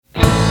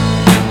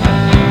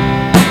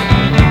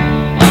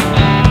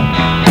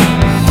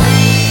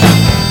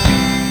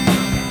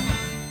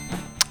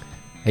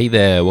Hey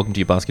there, welcome to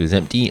Your Basket is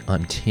Empty.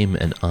 I'm Tim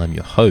and I'm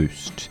your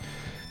host.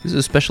 This is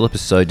a special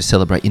episode to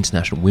celebrate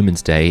International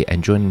Women's Day,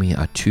 and joining me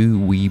are two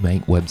We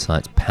Make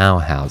Websites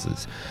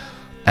powerhouses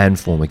and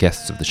former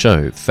guests of the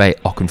show. Faye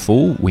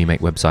Okenfull, We Make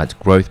Websites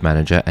Growth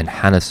Manager, and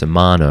Hannah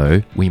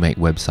Samano, We Make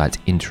Websites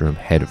Interim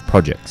Head of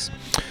Projects.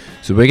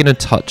 So we're going to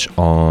touch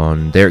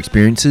on their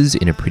experiences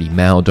in a pretty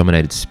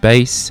male-dominated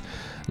space,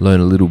 learn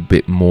a little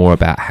bit more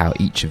about how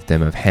each of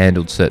them have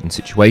handled certain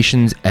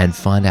situations, and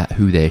find out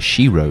who their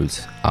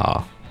sheroes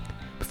are.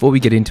 Before we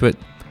get into it,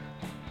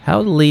 how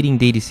are the leading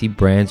D2C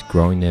brands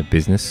growing their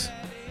business?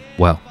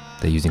 Well,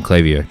 they're using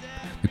Klaviyo,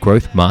 the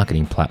growth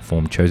marketing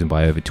platform chosen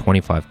by over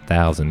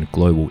 25,000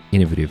 global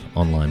innovative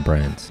online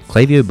brands.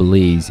 Klaviyo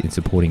believes in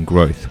supporting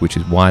growth, which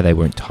is why they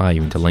won't tie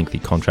you into lengthy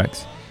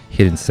contracts,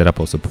 hidden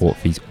setup or support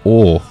fees,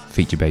 or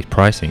feature-based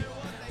pricing.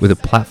 With a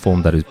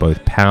platform that is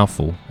both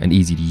powerful and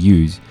easy to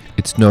use,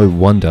 it's no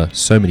wonder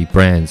so many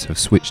brands have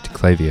switched to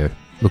Klaviyo.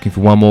 Looking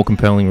for one more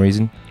compelling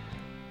reason?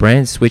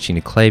 Brands switching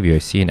to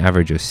Klaviyo see an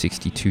average of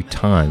 62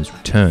 times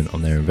return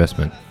on their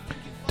investment.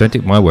 Don't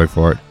take my word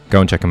for it,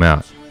 go and check them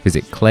out.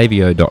 Visit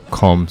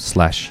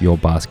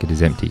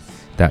klaviyo.com/yourbasketisempty.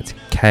 That's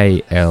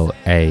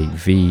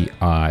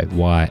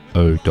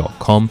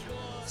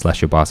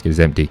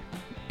klaviyo.com/yourbasketisempty.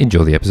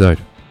 Enjoy the episode.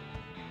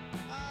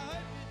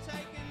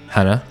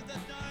 Hannah,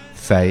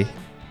 Faye,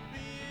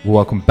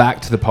 welcome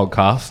back to the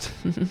podcast.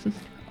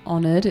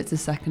 Honoured, it's the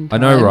second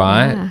time. I know,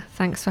 right? Yeah,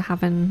 thanks for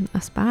having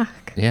us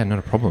back. Yeah, not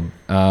a problem.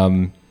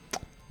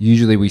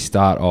 Usually we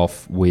start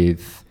off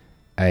with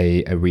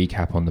a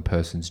recap on the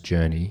person's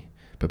journey,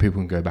 but people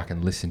can go back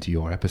and listen to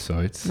your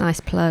episodes. Nice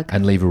plug.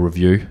 And leave a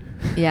review.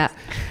 Yeah.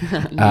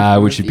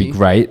 Which would be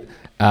great.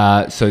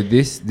 So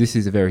this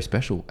is a very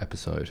special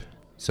episode.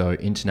 So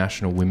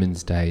International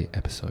Women's Day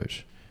episode.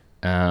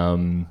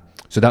 So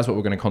that's what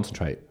we're going to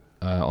concentrate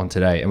on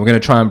today. And we're going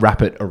to try and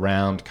wrap it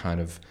around kind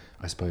of,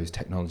 I suppose,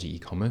 technology,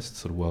 e-commerce, the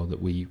sort of world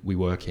that we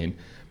work in.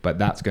 But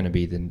that's going to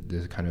be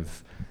the kind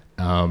of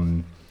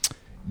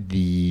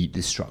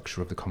the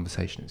structure of the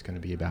conversation. It's going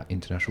to be about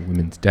International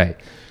Women's Day.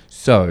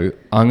 So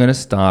I'm going to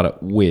start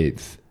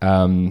with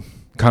kind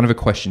of a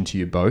question to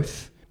you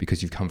both,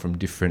 because you've come from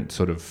different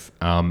sort of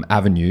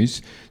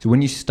avenues. So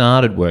when you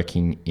started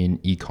working in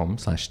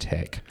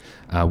e-com/tech,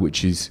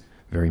 which is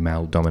very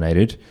male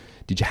dominated,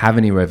 did you have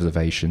any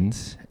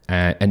reservations?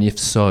 And if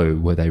so,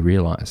 were they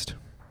realised?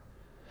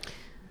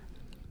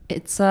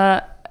 It's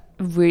a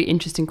really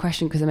interesting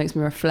question because it makes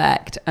me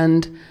reflect.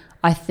 And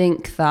I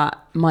think that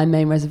my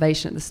main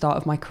reservation at the start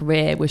of my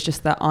career was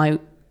just that I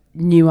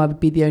knew I would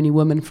be the only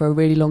woman for a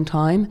really long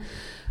time.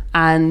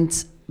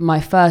 And my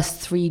first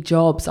 3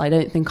 jobs, I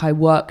don't think I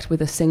worked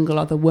with a single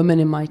other woman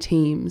in my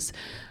teams.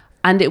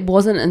 And it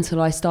wasn't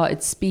until I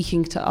started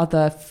speaking to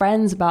other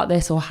friends about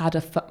this or had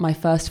my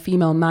first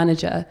female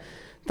manager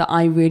that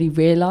I really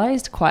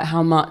realised quite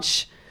how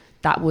much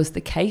that was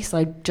the case.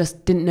 I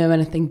just didn't know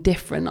anything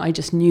different. I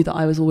just knew that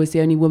I was always the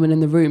only woman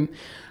in the room.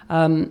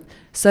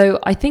 So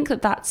I think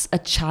that that's a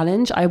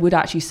challenge. I would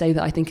actually say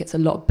that I think it's a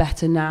lot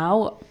better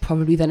now,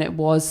 probably than it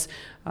was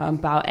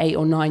about 8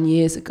 or 9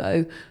 years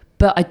ago.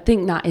 But I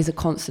think that is a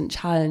constant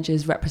challenge,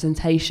 is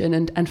representation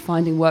and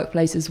finding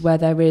workplaces where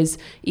there is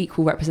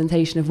equal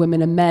representation of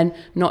women and men,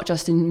 not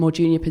just in more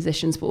junior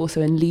positions, but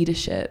also in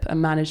leadership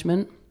and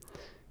management.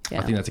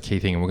 Yeah. I think that's a key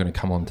thing, and we're going to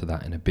come on to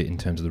that in a bit in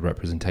terms of the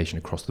representation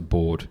across the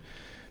board.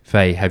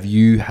 Faye, have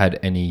you had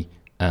any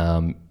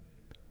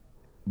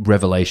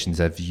revelations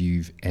as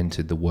you've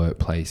entered the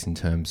workplace in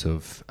terms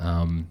of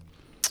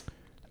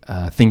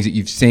things that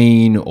you've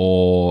seen,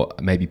 or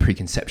maybe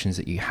preconceptions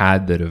that you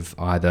had that have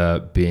either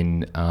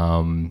been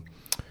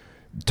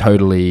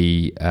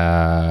totally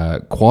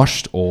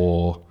quashed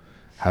or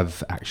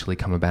have actually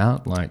come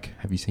about? Like,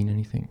 have you seen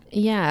anything?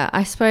 Yeah,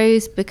 I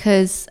suppose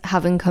because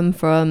having come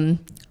from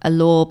a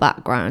law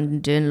background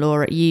and doing law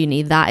at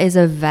uni, that is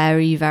a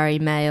very, very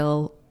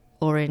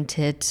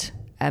male-oriented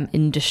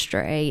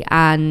industry,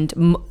 and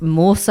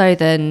more so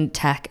than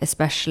tech,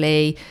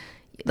 especially.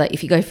 Like,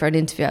 if you go for an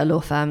interview at a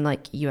law firm,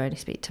 like, you only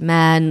speak to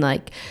men.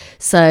 Like,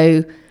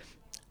 so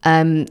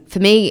for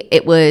me,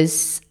 it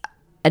was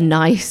a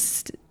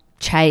nice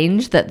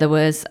change that there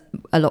was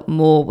a lot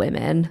more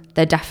women.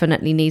 There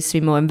definitely needs to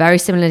be more. And very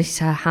similarly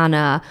to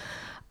Hannah,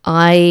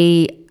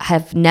 I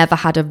have never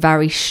had a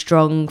very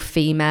strong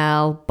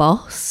female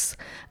boss.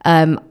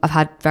 I've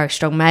had very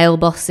strong male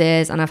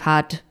bosses, and I've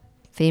had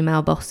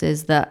female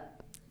bosses that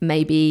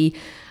maybe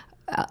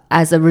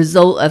as a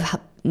result of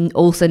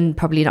also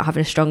probably not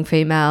having a strong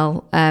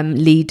female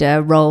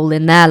leader role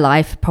in their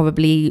life,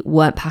 probably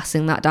weren't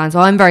passing that down. So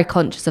I'm very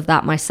conscious of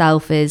that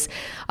myself. Is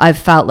I've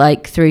felt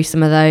like through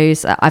some of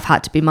those, I've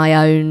had to be my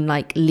own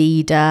like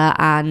leader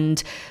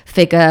and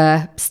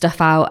figure stuff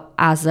out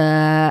as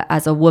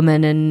a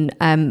woman.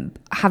 And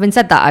having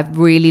said that, I've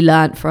really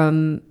learnt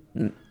from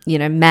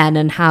men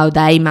and how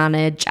they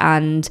manage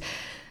and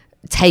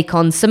take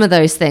on some of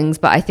those things,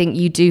 but I think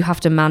you do have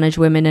to manage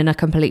women in a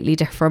completely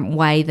different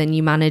way than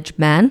you manage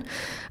men.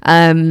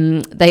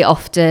 They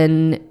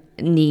often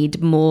need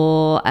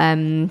more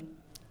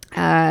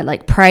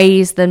like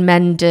praise than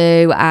men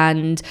do,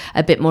 and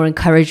a bit more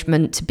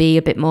encouragement to be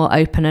a bit more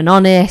open and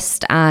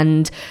honest,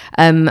 and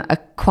are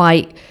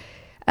quite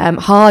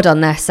hard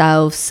on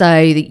themselves,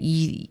 so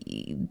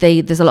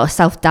that there's a lot of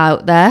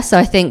self-doubt there. So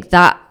I think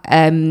that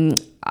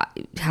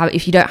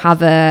if you don't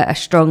have a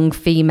strong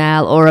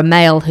female or a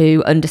male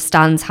who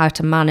understands how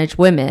to manage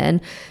women,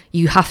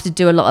 you have to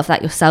do a lot of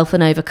that yourself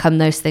and overcome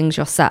those things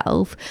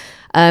yourself.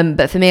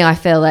 But for me, I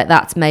feel like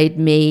that's made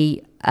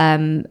me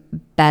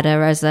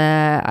better as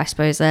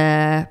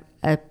a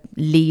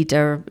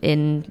leader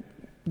in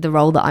the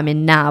role that I'm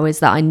in now, is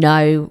that I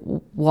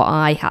know what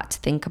I had to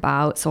think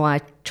about. So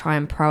I try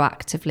and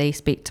proactively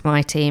speak to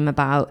my team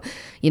about,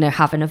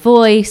 having a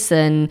voice,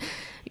 and,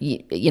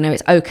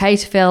 it's okay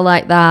to feel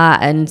like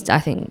that. And I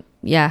think,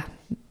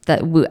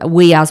 that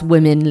we as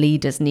women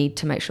leaders need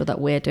to make sure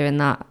that we're doing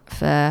that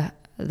for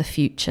the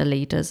future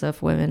leaders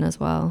of women as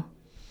well.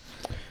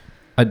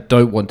 I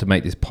don't want to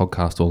make this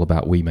podcast all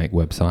about We Make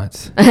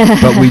Websites,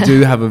 but we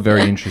do have a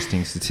very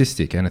interesting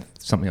statistic, and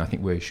it's something I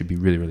think we should be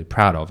really, really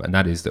proud of, and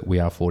that is that we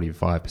are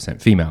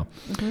 45% female.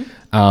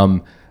 Mm-hmm.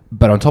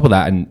 But on top of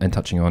that, and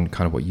touching on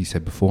kind of what you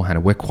said before,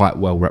 Hannah, we're quite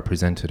well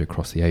represented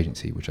across the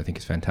agency, which I think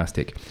is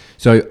fantastic.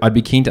 So I'd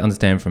be keen to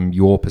understand from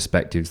your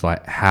perspectives,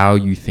 like how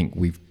you think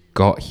we've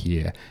got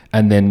here,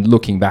 and then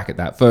looking back at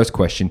that first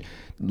question,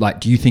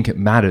 like, do you think it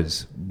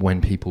matters when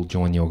people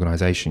join the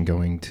organisation,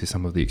 going to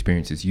some of the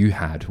experiences you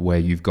had where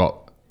you've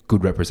got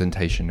good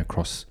representation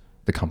across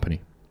the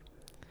company?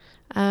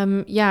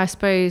 I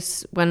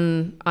suppose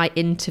when I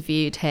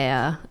interviewed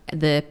here,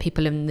 the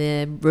people in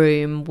the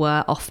room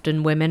were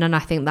often women, and I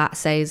think that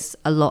says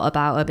a lot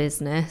about a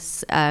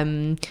business.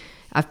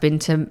 I've been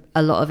to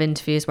a lot of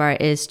interviews where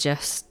it is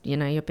just,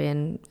 you're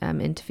being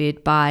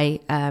interviewed by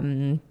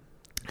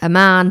a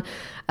man,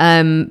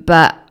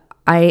 but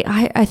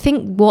I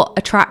think what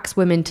attracts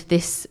women to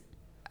this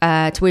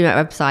to We Make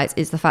Websites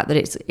is the fact that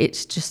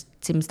it's just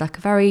seems like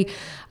a very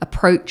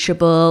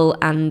approachable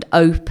and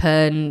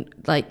open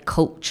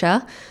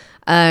culture,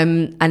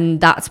 and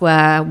that's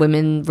where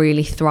women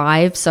really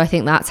thrive. So I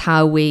think that's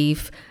how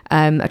we've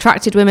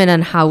attracted women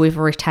and how we've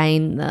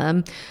retained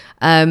them.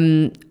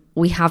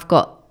 We have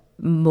got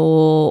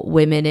more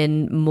women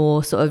in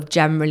more sort of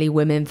generally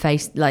women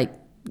faced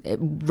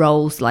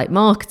roles like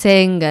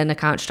marketing and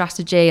account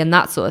strategy and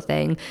that sort of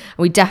thing.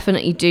 We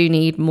definitely do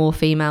need more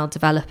female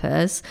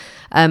developers.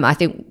 I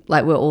think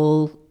we're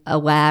all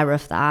aware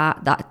of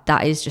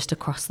that is just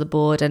across the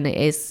board, and it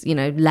is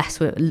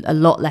a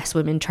lot less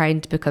women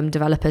trained to become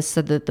developers,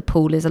 so the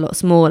pool is a lot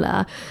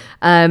smaller.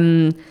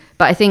 But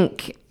I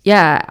think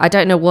I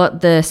don't know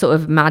what the sort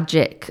of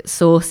magic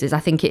source is. I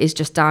think it is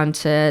just down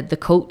to the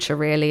culture,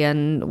 really,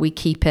 and we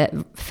keep it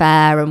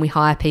fair and we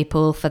hire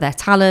people for their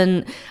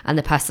talent and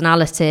their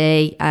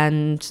personality,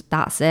 and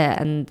that's it.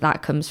 And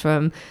that comes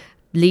from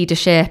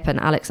leadership and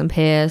Alex and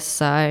Piers.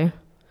 So,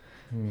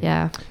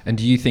 yeah. And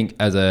do you think,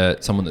 as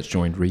someone that's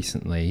joined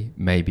recently,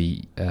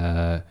 maybe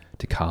to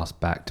cast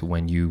back to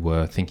when you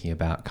were thinking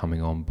about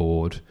coming on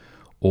board,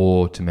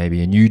 or to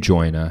maybe a new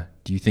joiner,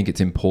 do you think it's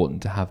important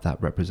to have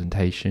that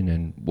representation,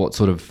 and what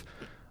sort of,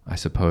 I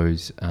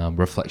suppose,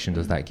 reflection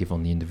does that give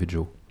on the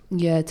individual?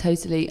 Yeah,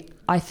 totally.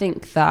 I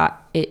think that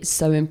it's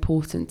so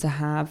important to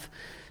have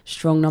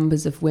strong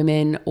numbers of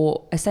women,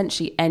 or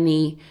essentially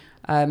any,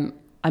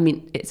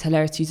 it's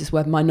hilarious to use this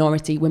word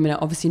minority. Women are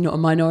obviously not a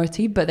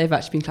minority, but they've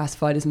actually been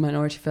classified as a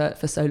minority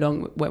for so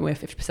long when we're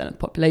 50% of the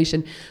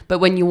population. But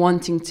when you're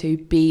wanting to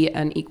be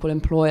an equal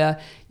employer,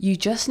 you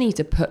just need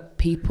to put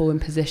people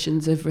in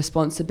positions of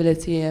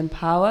responsibility and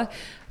power,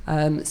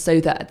 so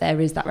that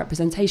there is that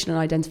representation and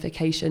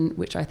identification,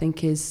 which I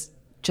think is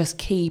just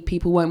key.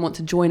 People won't want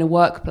to join a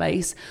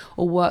workplace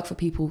or work for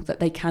people that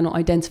they cannot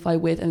identify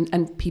with,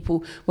 and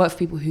people work for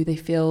people who they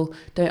feel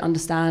don't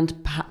understand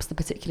perhaps the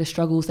particular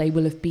struggles they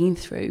will have been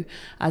through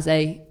as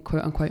a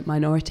quote unquote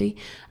minority.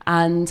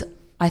 And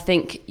I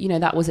think,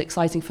 that was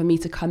exciting for me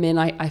to come in.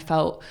 I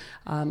felt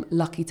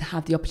lucky to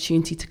have the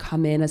opportunity to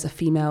come in as a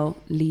female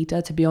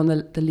leader, to be on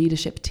the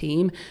leadership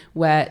team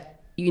where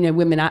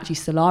women actually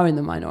still are in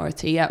the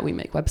minority at We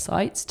Make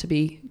Websites, to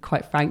be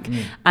quite frank.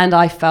 And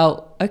I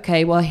felt,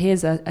 okay, well,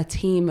 here's a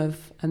team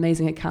of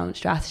amazing account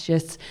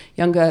strategists,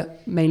 younger,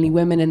 mainly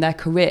women in their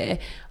career.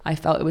 I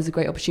felt it was a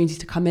great opportunity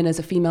to come in as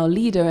a female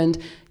leader. And,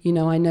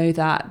 I know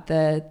that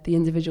the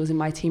individuals in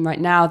my team right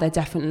now, they're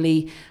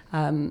definitely,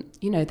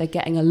 they're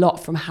getting a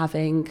lot from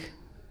having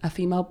a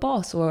female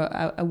boss or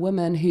a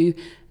woman who,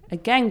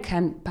 again,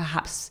 can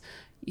perhaps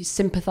you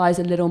sympathize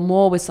a little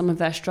more with some of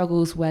their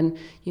struggles when,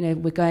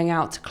 we're going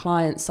out to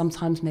clients,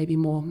 sometimes maybe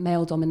more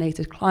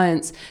male-dominated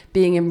clients,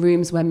 being in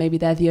rooms where maybe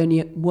they're the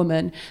only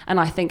woman. And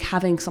I think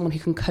having someone who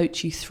can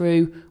coach you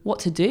through what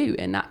to do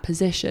in that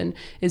position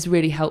is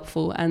really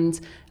helpful. And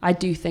I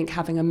do think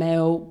having a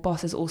male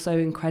boss is also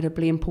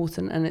incredibly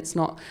important. And it's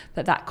not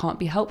that can't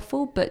be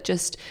helpful, but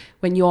just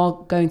when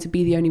you're going to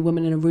be the only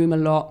woman in a room a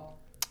lot,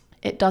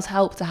 it does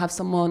help to have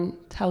someone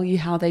tell you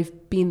how they've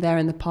been there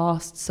in the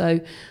past. So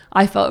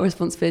I felt a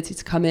responsibility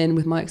to come in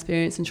with my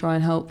experience and try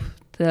and help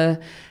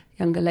the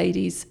younger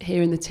ladies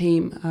here in the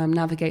team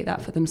navigate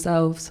that for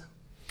themselves.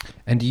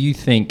 And do you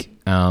think,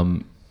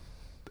 I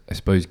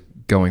suppose,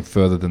 going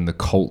further than the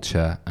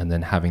culture and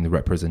then having the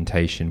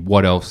representation,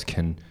 what else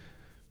can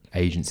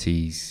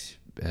agencies,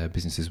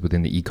 businesses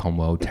within the e-com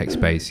world, tech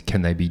space,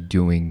 can they be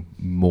doing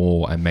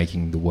more and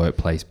making the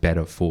workplace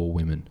better for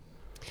women?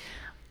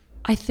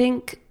 I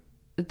think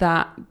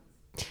that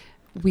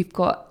we've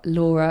got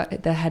Laura,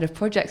 the head of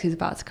projects, who's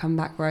about to come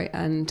back, right?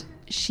 And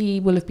she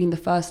will have been the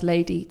first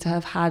lady to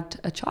have had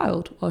a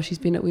child while she's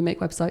been at We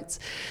Make Websites.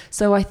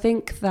 So I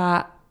think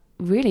that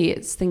really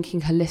it's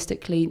thinking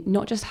holistically,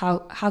 not just how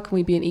can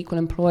we be an equal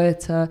employer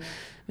to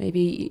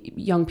maybe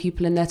young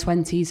people in their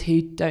 20s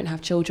who don't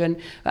have children,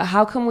 but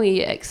how can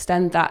we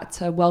extend that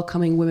to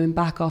welcoming women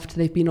back after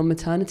they've been on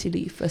maternity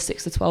leave for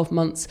 6 to 12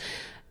 months?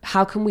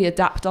 How can we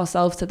adapt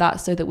ourselves to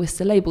that so that we're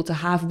still able to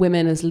have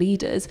women as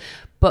leaders,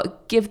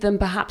 but give them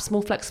perhaps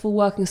more flexible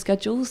working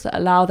schedules that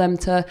allow them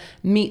to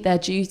meet their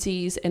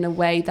duties in a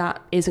way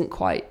that isn't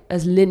quite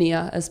as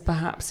linear as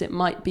perhaps it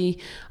might be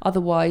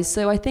otherwise.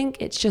 So I think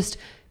it's just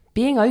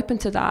being open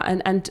to that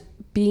and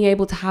being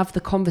able to have the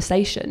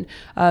conversation.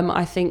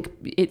 I think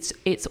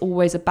it's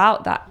always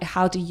about that.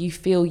 How do you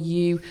feel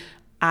you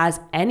as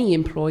any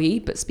employee,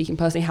 but speaking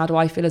personally, how do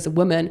I feel as a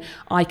woman?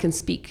 I can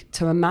speak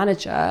to a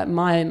manager,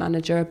 my own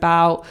manager,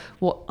 about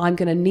what I'm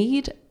going to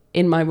need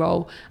in my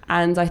role.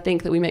 And I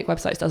think that We Make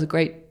Websites does a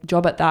great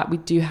job at that. We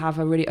do have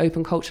a really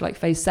open culture, like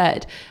Faye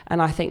said.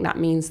 And I think that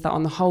means that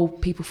on the whole,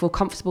 people feel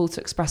comfortable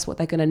to express what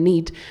they're going to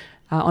need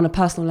on a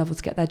personal level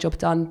to get their job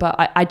done. But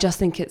I just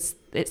think it's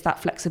that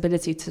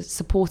flexibility to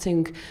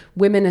supporting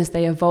women as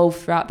they evolve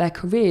throughout their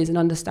careers and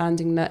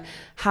understanding that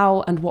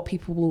how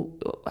people will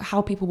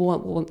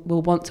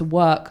want to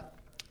work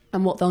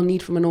and what they'll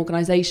need from an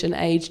organisation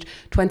aged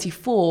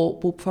 24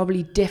 will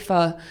probably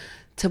differ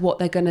to what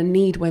they're going to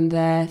need when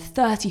they're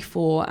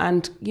 34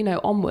 and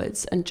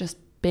onwards, and just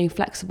being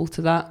flexible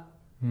to that.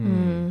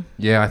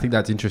 Yeah, I think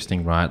that's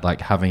interesting, right?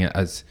 Like having it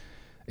as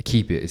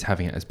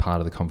having it as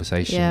part of the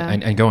conversation,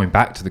 and going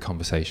back to the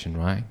conversation,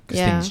 right?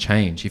 Because things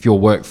change. If your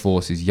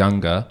workforce is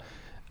younger,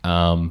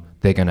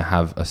 they're going to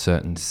have a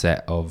certain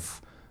set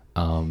of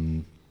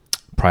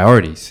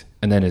priorities,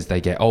 and then as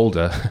they get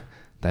older,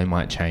 they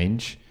might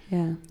change.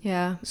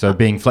 Yeah. So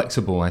being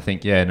flexible, I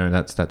think,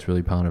 that's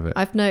really part of it.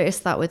 I've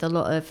noticed that with a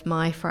lot of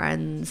my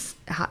friends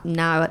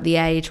now at the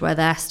age where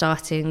they're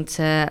starting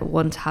to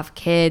want to have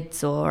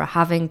kids or are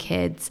having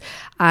kids.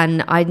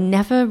 And I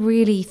never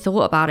really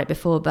thought about it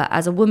before, but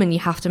as a woman, you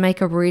have to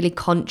make a really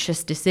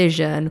conscious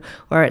decision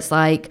where it's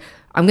like,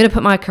 I'm going to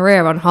put my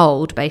career on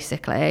hold,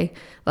 basically.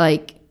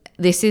 Like,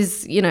 this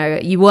is,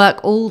 you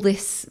work all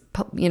this,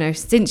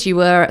 since you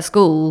were at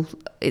school,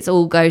 it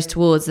all goes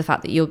towards the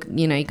fact that you're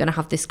going to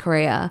have this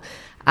career.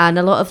 And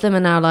a lot of them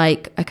are now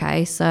like,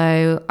 okay,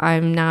 so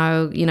I'm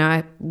now,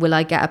 will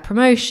I get a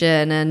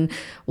promotion, and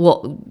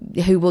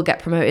who will get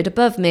promoted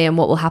above me, and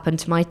what will happen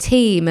to my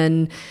team?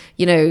 And,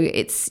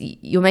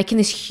 you're making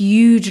this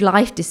huge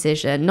life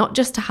decision, not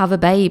just to have a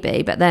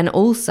baby, but then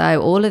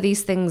also all of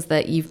these things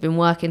that you've been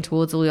working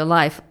towards all your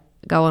life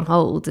go on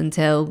hold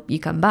until you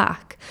come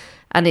back.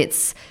 And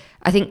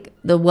I think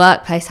the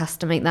workplace has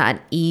to make that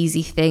an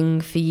easy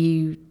thing for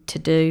you to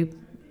do,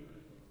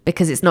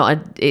 because it's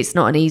not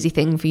an easy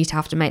thing for you to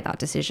have to make that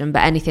decision,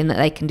 but anything that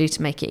they can do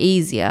to make it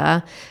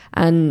easier.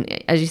 And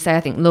as you say, I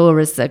think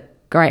Laura's a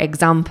great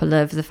example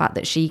of the fact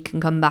that she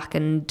can come back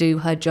and do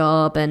her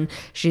job, and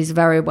she's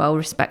very well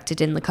respected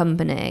in the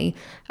company.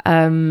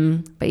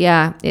 But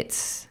yeah,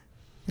 it's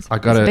a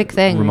big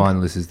thing.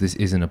 Remind listeners, this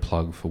isn't a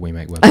plug for We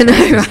Make Websites. I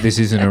know, right? This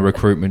isn't a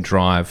recruitment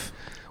drive.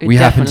 We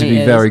happen to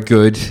be very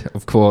good,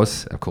 of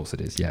course. Of course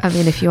it is, yeah. I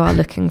mean, if you are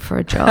looking for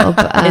a job,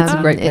 it's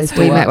a great place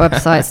to work.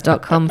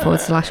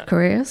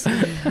 WeMakeWebsites.com/careers.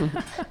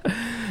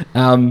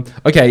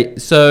 Okay,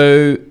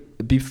 so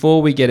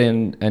before we get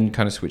in and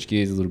kind of switch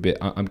gears a little bit,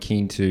 I'm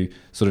keen to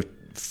sort of,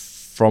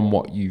 from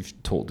what you've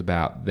talked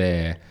about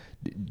there,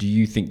 do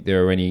you think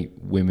there are any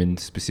women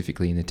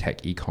specifically in the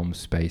tech e-com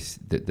space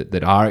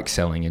that are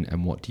excelling,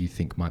 and what do you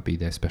think might be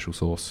their special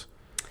sauce?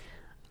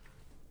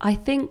 I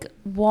think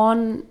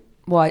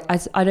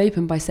I'd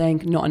open by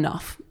saying not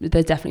enough.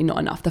 There's definitely not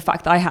enough. The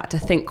fact that I had to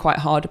think quite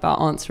hard about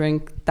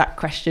answering that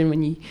question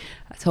when you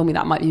told me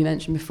that might be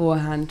mentioned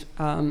beforehand,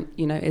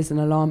 is an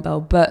alarm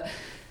bell. But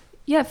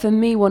yeah, for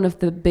me, one of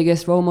the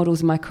biggest role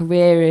models in my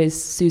career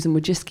is Susan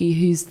Wojcicki,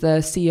 who's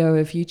the CEO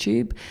of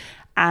YouTube.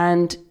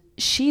 And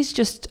she's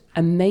just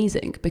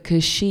amazing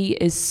because she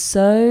is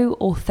so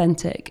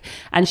authentic.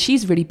 And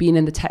she's really been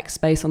in the tech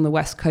space on the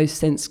West Coast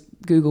since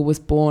Google was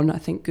born. I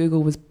think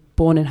Google was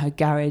born in her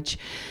garage.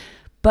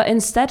 But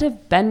instead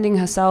of bending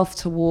herself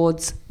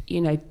towards,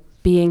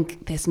 being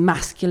this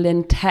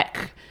masculine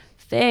tech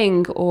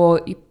thing,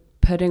 or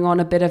putting on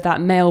a bit of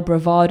that male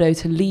bravado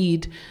to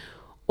lead,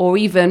 or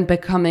even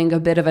becoming a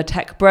bit of a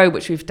tech bro,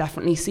 which we've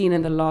definitely seen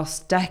in the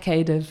last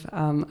decade of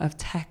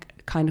tech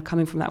kind of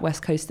coming from that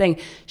West Coast thing,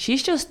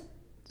 she's just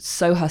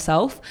so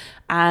herself.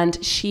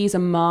 And she's a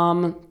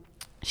mom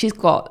she's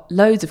got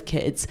loads of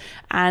kids,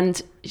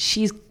 and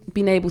she's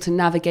been able to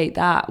navigate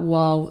that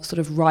while sort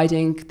of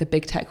riding the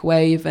big tech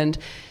wave. And,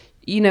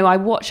 you know, I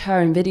watch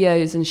her in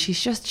videos, and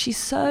she's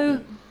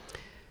so,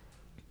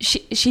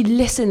 she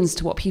listens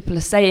to what people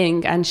are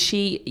saying, and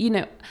she, you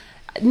know,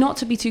 not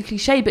to be too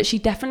cliche, but she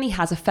definitely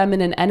has a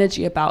feminine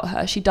energy about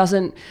her. She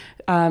doesn't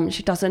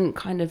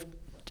kind of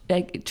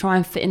try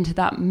and fit into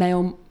that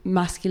male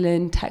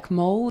masculine tech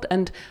mold,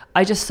 and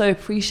I just so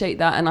appreciate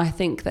that. And I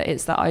think that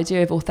it's that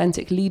idea of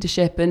authentic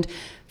leadership, and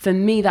for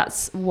me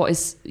that's what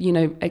is, you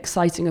know,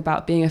 exciting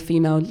about being a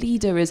female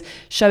leader, is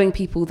showing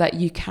people that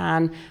you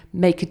can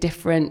make a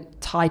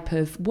different type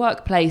of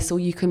workplace, or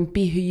you can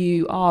be who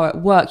you are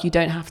at work. You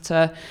don't have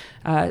to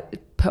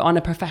put on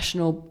a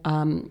professional,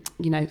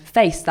 you know,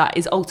 face that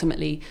is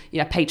ultimately, you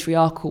know,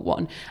 patriarchal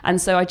one. And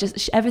so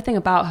everything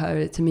about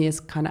her to me is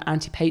kind of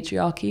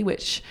anti-patriarchy,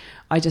 which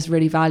I just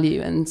really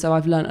value. And so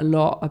I've learned a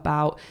lot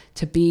about,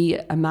 to be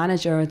a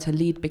manager and to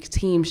lead big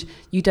teams,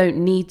 you don't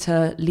need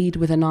to lead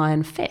with an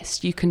iron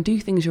fist. You can do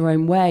things your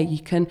own way. You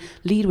can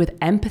lead with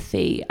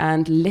empathy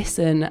and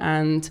listen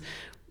and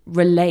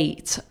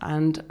relate.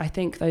 And I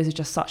think those are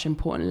just such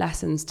important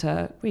lessons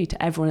to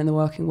everyone in the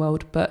working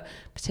world, but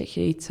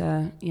particularly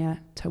to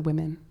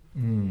women.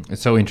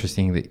 It's so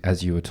interesting that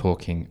as you were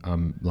talking,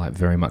 I'm like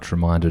very much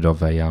reminded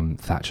of a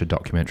Thatcher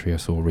documentary I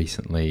saw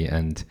recently,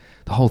 and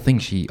the whole thing,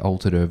 she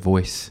altered her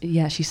voice.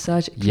 Yeah, she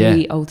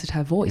surgically altered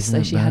her voice.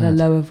 Isn't so she bad? had a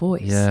lower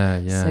voice.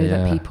 So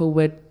that people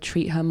would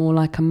treat her more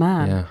like a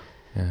man.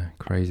 Yeah,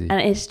 crazy.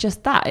 And it's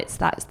just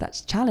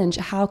that's challenge.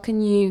 How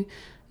can you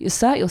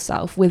assert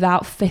yourself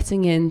without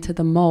fitting into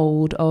the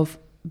mold of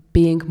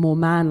being more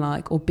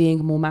man-like or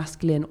being more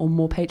masculine or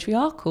more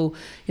patriarchal,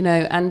 you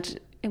know? And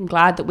I'm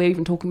glad that we're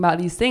even talking about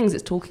these things.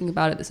 It's talking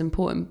about it that's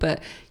important,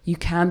 but you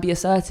can be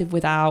assertive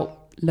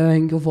without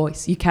lowering your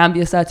voice. You can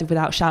be assertive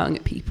without shouting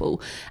at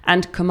people,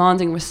 and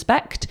commanding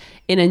respect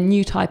in a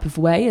new type of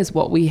way is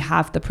what we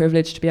have the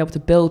privilege to be able to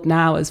build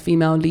now as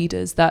female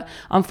leaders, that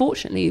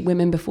unfortunately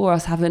women before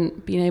us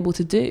haven't been able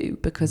to do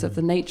because of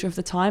the nature of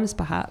the times,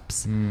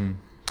 perhaps.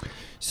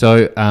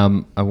 So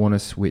I want to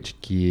switch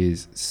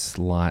gears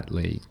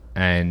slightly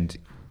and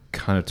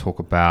kind of talk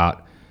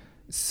about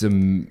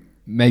some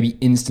maybe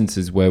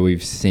instances where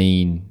we've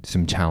seen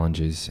some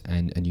challenges,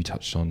 and you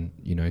touched on,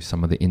 you know,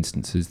 some of the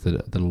instances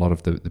that a lot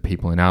of the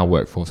people in our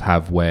workforce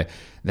have where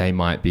they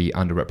might be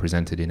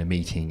underrepresented in a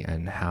meeting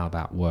and how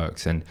that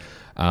works. And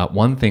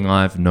one thing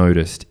I've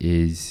noticed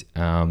is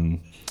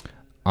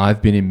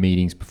I've been in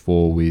meetings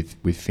before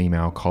with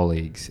female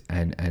colleagues,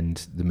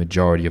 and the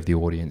majority of the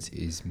audience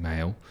is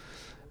male,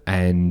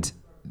 and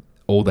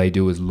all they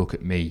do is look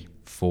at me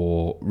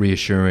for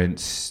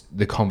reassurance,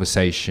 the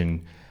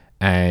conversation,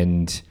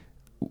 and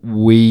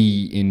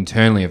we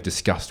internally have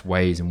discussed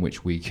ways in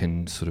which we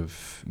can sort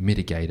of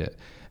mitigate it.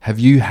 Have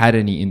you had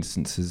any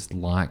instances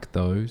like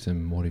those,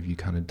 and what have you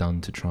kind of done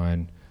to try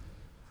and,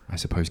 I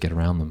suppose, get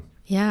around them?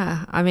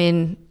 Yeah, I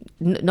mean,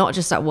 not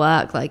just at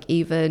work, like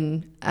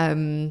even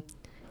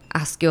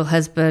ask your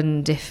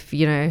husband if,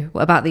 you know,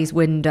 what about these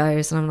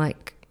windows? And I'm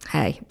like,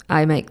 hey,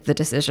 I make the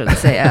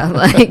decisions here.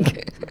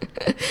 Like,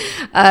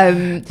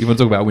 you want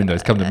to talk about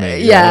windows? Come to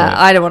me. Yeah,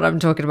 I know what I'm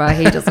talking about.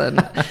 He doesn't.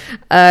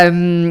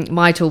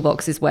 My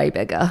toolbox is way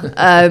bigger.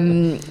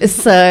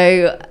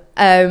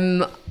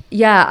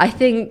 Yeah, I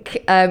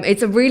think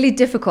it's a really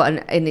difficult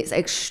and it's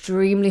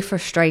extremely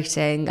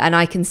frustrating. And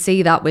I can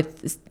see that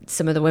with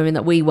some of the women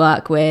that we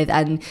work with.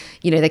 And,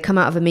 you know, they come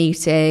out of a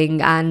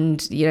meeting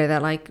and, you know,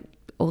 they're like,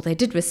 all they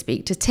did was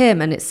speak to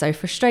Tim, and it's so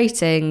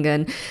frustrating.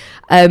 And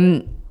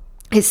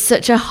it's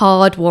such a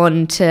hard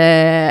one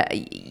to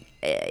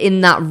in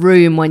that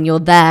room when you're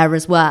there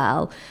as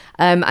well.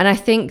 And I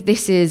think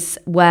this is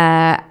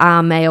where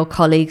our male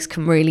colleagues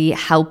can really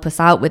help us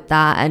out with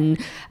that. And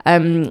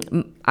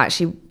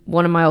actually,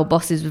 one of my old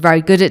bosses was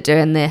very good at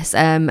doing this.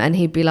 And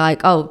he'd be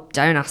like, oh,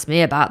 don't ask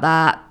me about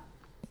that.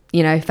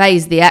 You know,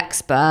 Faye's the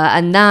expert.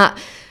 And that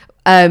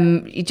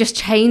it just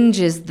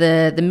changes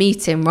the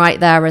meeting right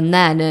there and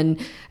then.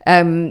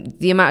 And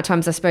the amount of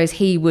times I suppose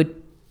he would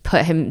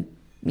put him,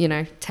 you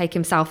know, take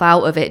himself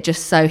out of it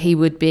just so he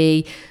would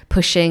be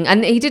pushing.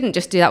 And he didn't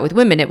just do that with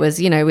women. It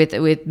was, you know,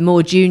 with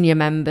more junior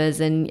members.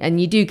 And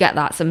you do get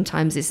that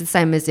sometimes. It's the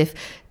same as if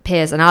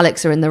Piers and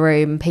Alex are in the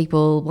room,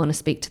 people want to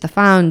speak to the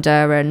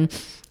founder. And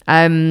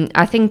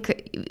I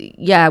think,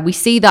 yeah, we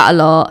see that a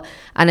lot.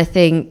 And I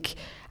think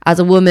as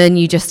a woman,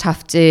 you just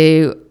have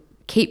to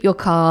keep your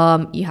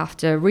calm. You have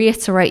to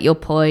reiterate your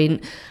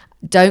point.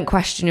 Don't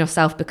question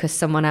yourself because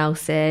someone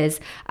else is.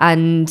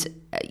 And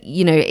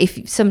you know,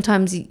 if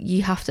sometimes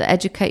you have to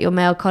educate your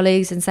male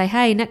colleagues and say,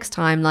 hey, next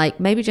time, like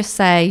maybe just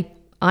say,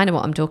 I know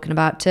what I'm talking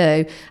about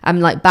too.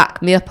 And like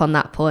back me up on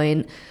that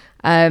point.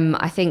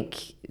 I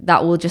think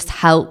that will just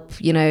help,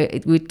 you know,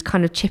 we're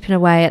kind of chipping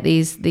away at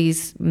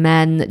these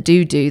men that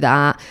do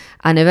that.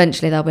 And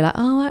eventually they'll be like,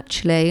 oh,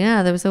 actually,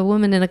 yeah, there was a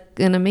woman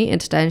in a meeting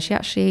today and she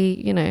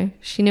actually, you know,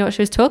 she knew what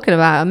she was talking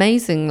about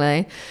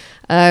amazingly.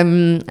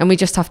 And we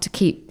just have to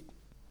keep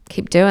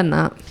doing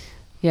that.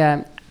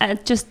 Yeah.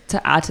 Just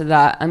to add to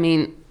that, I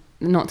mean,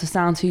 not to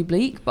sound too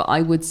bleak, but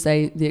I would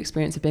say the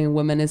experience of being a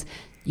woman is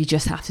you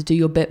just have to do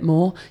your bit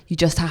more. You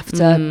just have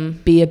to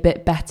be a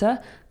bit better.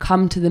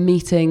 Come to the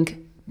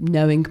meeting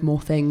knowing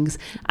more things.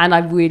 And I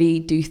really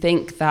do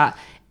think that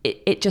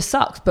it just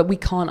sucks, but we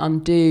can't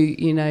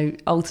undo,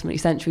 ultimately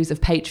centuries of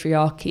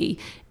patriarchy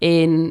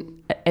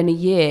in a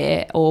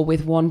year, or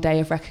with one day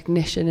of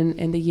recognition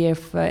in the year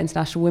for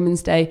International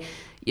Women's Day.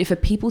 For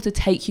people to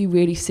take you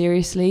really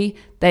seriously,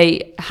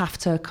 they have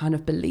to kind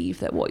of believe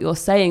that what you're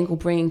saying or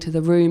bringing to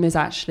the room is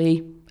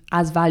actually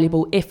as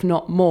valuable, if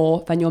not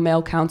more, than your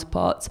male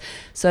counterparts.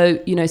 So,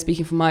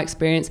 speaking from my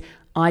experience,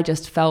 I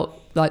just felt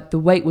like the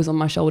weight was on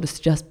my shoulders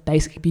to just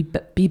basically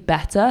be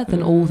better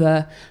than all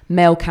the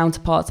male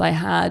counterparts I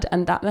had.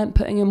 And that meant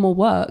putting in more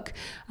work.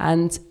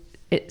 And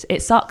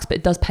it sucks, but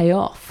it does pay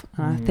off.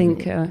 I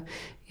think,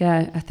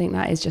 I think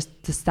that is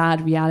just the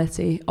sad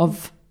reality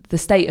of the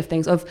state of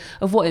things, of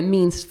what it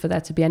means for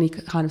there to be any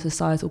kind of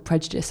societal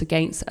prejudice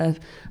against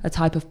a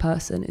type of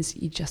person. Is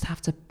you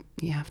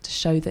have to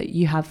show that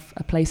you have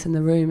a place in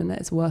the room and that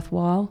it's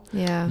worthwhile.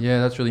 Yeah,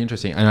 that's really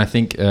interesting. And I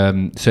think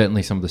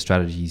certainly some of the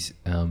strategies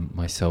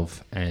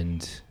myself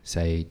and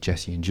say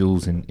Jessie and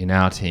Jules in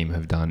our team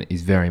have done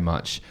is very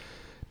much,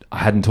 I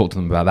hadn't talked to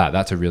them about that.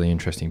 That's a really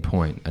interesting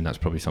point, and that's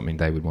probably something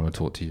they would want to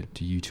talk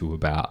to you two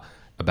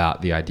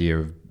about the idea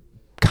of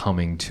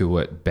coming to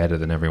it better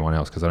than everyone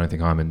else, because I don't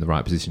think I'm in the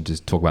right position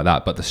to talk about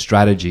that, but the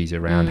strategies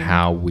around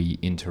how we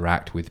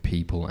interact with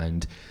people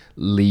and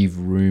leave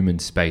room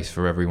and space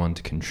for everyone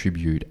to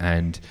contribute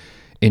and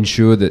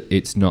ensure that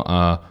it's not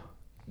a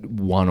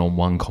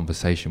one-on-one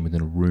conversation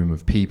within a room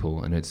of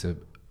people and it's a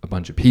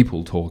bunch of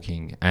people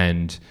talking.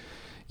 And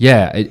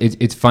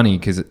it's funny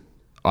because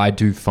I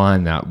do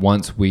find that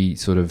once we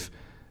sort of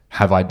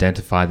have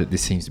identified that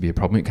this seems to be a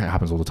problem, it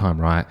happens all the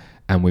time, right?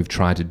 And we've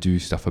tried to do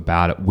stuff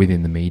about it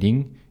within the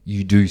meeting,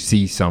 you do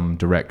see some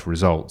direct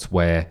results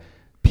where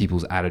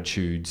people's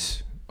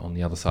attitudes on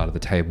the other side of the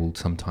table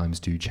sometimes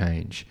do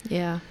change.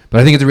 Yeah.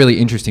 But I think it's a really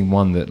interesting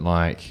one that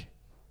like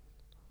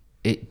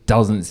it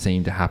doesn't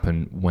seem to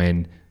happen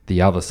when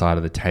the other side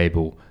of the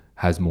table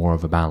has more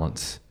of a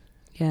balance.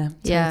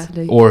 Yeah,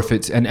 totally. Or if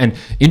it's and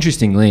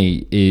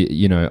interestingly,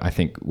 I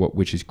think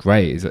which is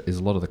great is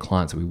a lot of the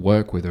clients that we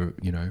work with are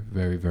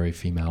very, very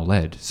female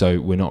led,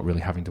 so we're not really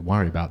having to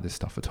worry about this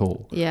stuff at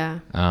all. Yeah.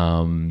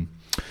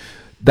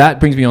 That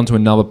brings me on to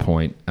another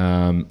point.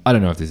 I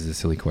don't know if this is a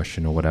silly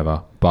question or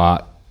whatever,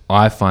 but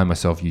I find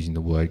myself using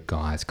the word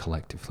guys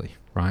collectively,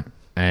 right?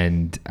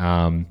 And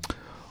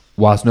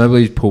whilst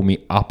nobody's pulled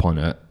me up on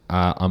it,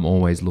 I'm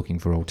always looking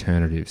for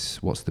alternatives.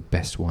 What's the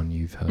best one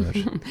you've heard?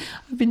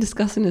 I've been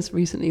discussing this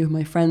recently with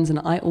my friends, and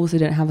I also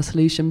don't have a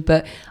solution,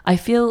 but I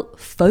feel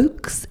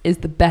folks is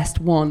the best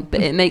one, but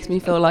it makes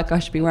me feel like I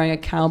should be wearing a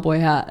cowboy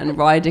hat and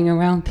riding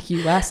around the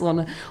US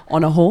on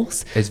a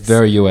horse. It's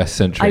very US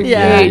centric.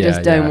 I really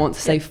just don't want to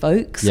say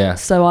folks. Yeah.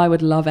 So I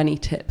would love any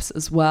tips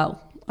as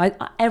well.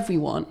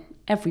 Everyone.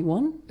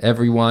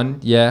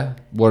 Yeah.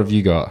 What have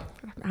you got?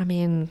 I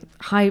mean,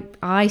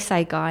 I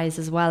say guys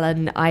as well,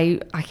 and I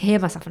hear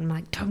myself and I'm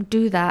like, don't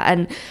do that.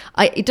 And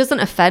it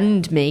doesn't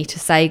offend me to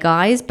say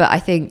guys, but I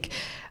think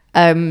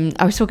I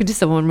was talking to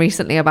someone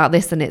recently about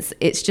this, and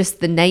it's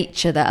just the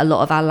nature that a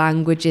lot of our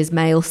language is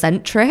male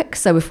centric.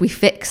 So if we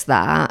fix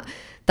that,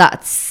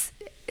 that's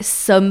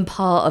some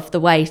part of the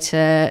way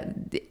to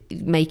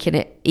making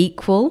it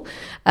equal,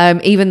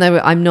 even though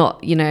I'm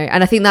not,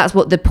 and I think that's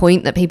what the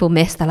point that people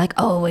miss. They're like,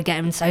 oh, we're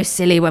getting so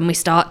silly when we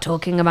start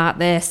talking about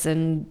this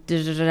and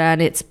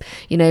it's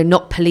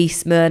not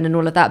policemen and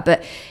all of that.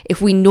 But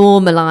if we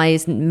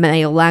normalize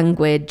male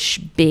language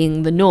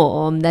being the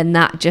norm, then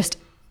that just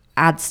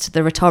adds to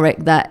the rhetoric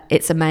that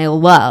it's a male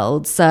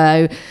world.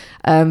 So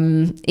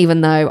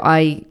even though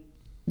I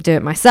do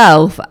it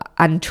myself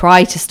and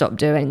try to stop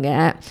doing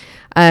it,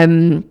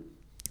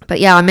 but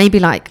yeah, I maybe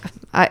like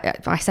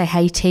I say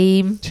hey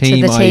team to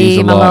the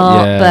team a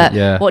lot,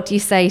 but what do you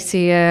say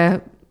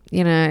to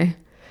your,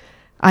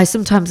 I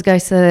sometimes go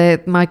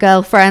to my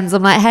girlfriends,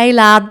 I'm like, hey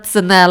lads,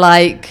 and they're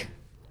like,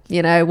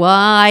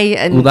 why?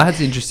 And well, that's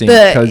interesting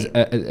because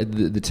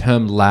the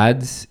term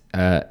lads,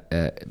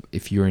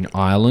 if you're in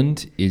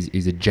Ireland,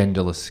 is a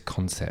genderless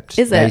concept.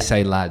 They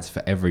say lads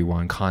for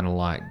everyone, kind of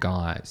like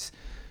guys.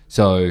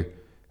 So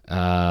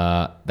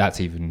that's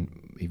even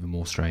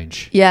more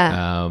strange.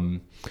 Yeah.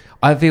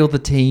 I feel the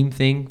team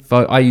thing.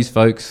 I use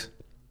folks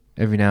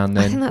every now and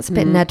then. I think that's a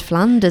bit Ned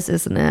Flanders,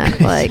 isn't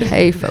it? Like,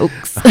 hey,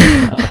 folks.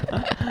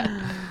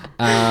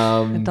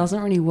 It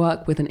doesn't really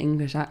work with an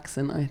English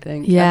accent, I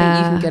think. Yeah. I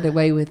think you can get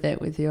away with it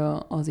with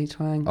your Aussie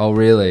twang. Oh,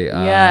 really?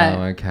 Yeah.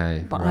 Oh,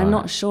 okay. But I'm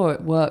not sure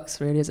it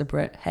works really as a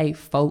Brit. Hey,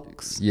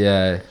 folks.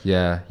 Yeah.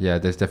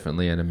 There's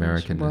definitely an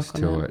Americanness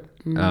to it.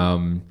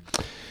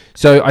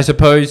 So I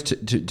suppose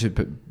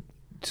to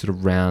sort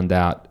of round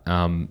out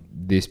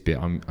this bit,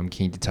 I'm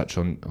keen to touch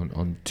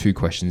on two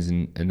questions,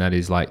 and that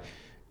is like,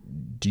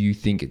 do you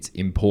think it's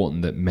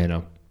important that men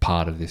are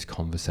part of this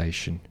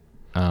conversation?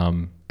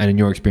 And in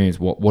your experience,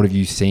 what have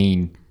you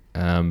seen?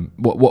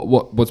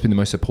 What's been the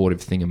most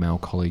supportive thing a male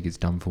colleague has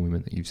done for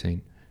women that you've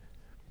seen?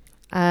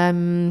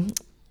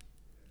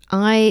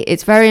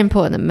 It's very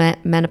important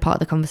that men are part of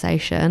the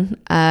conversation.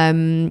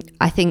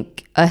 I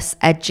think us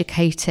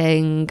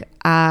educating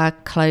our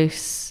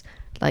close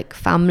like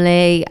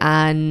family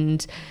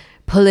and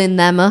pulling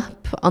them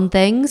up on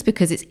things,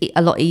 because it's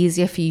a lot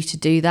easier for you to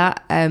do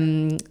that.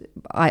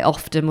 I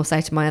often will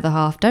say to my other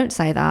half, don't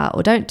say that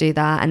or don't do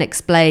that, and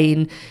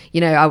explain,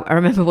 I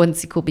remember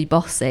once he called me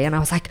bossy and I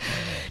was like,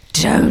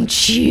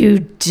 don't you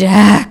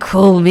dare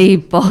call me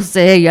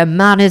bossy. A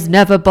man is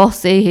never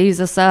bossy. He's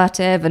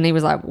assertive. And he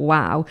was like,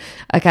 wow.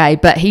 Okay.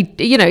 But he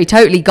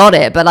totally got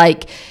it. But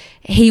like,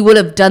 he would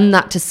have done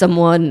that to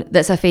someone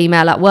that's a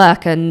female at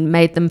work and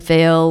made them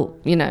feel,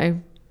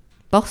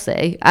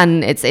 bossy,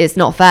 and it's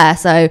not fair.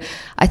 So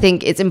I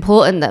think it's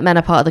important that men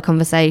are part of the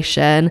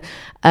conversation.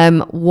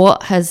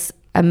 What has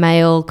a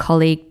male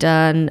colleague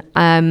done?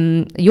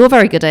 You're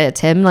very good at it,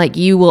 Tim. Like,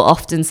 you will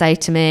often say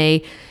to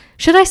me,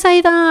 should I say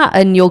that?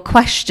 And you'll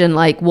question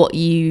like what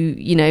you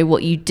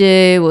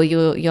do, or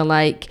you're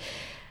like,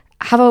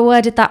 have I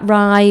worded that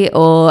right?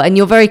 And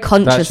you're very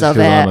conscious of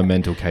it. I'm a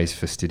mental case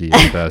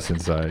fastidious person,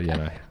 so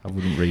I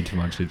wouldn't read too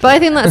much into it. But I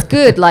think that's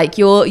good. Like,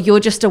 you're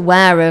just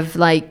aware of,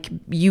 like,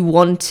 you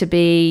want to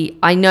be.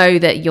 I know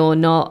that you're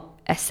not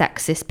a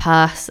sexist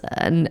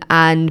person,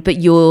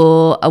 but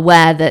you're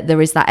aware that there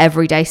is that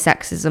everyday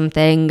sexism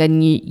thing,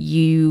 and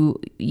you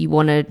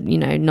want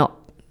to not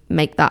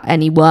make that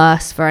any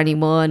worse for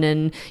anyone,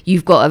 and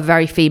you've got a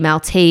very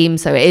female team,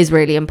 so it is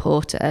really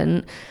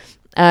important.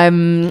 But I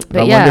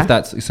wonder if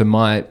that's so.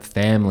 My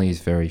family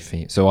is very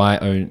female, so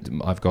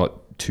I've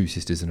got 2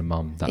 sisters and a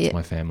mum. That's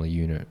my family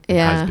unit. It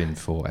has been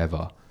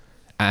forever.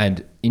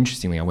 And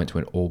interestingly, I went to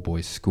an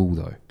all-boys school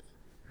though.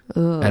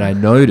 Ugh. And I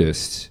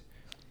noticed,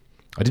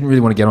 I didn't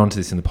really want to get onto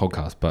this in the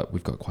podcast, but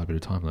we've got quite a bit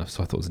of time left,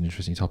 so I thought it was an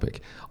interesting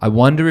topic. I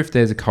wonder if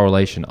there's a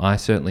correlation. I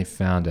certainly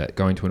found it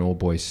going to an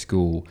all-boys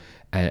school,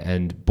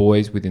 and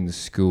boys within the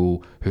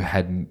school who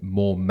had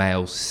more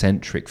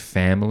male-centric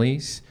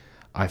families,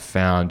 I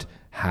found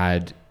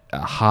had a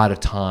harder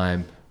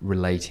time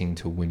relating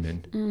to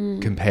women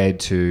compared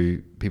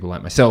to people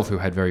like myself who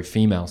had very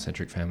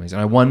female-centric families.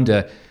 And I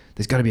wonder,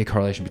 there's got to be a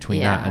correlation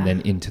between that and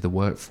then into the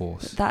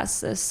workforce.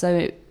 That's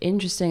so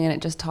interesting, and it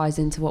just ties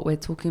into what we're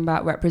talking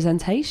about.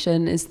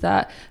 Representation is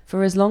that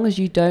for as long as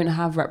you don't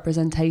have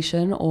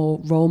representation or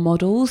role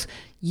models,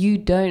 you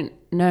don't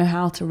know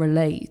how to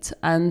relate.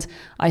 And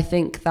I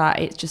think that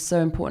it's just so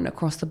important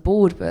across the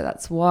board, but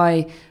that's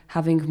why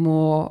having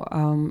more,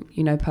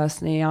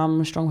 personally,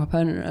 I'm a strong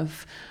proponent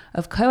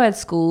of co-ed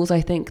schools. I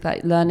think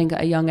that learning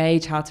at a young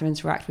age how to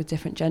interact with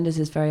different genders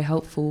is very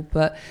helpful,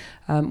 but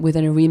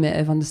within a remit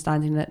of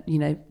understanding that,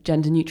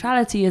 gender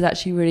neutrality is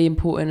actually really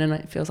important, and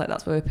it feels like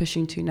that's where we're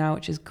pushing to now,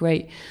 which is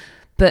great.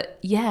 But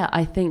yeah,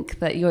 I think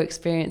that your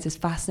experience is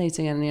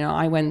fascinating, and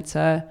I went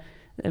to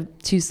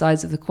 2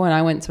 sides of the coin.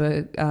 I went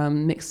to a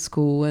mixed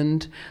school,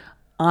 and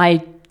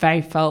I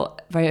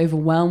felt very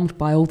overwhelmed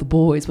by all the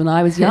boys. When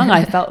I was young,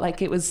 I felt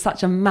like it was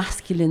such a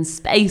masculine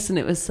space, and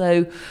it was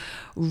so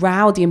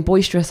rowdy and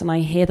boisterous. And I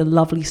hear the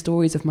lovely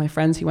stories of my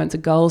friends who went to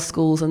girls'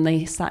 schools, and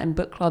they sat in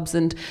book clubs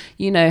and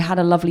had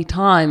a lovely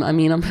time. I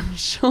mean, I'm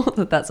sure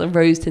that that's a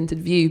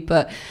rose-tinted view,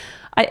 but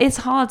it's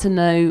hard to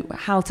know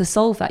how to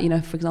solve that.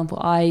 For example,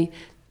 I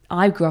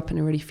grew up in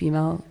a really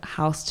female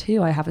house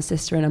too. I have a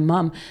sister and a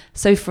mum.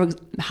 So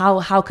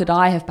how could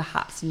I have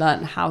perhaps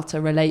learned how to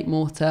relate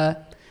more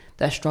to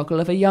the struggle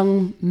of a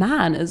young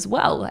man as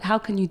well? Like, how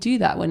can you do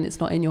that when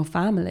it's not in your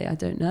family? I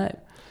don't know.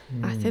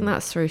 I think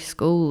that's through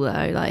school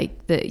though.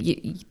 Like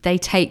they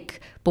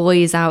take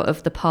boys out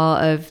of the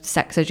part of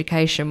sex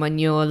education when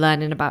you're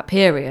learning about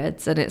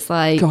periods, and it's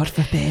like, God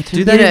forbid.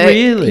 Do they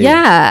really?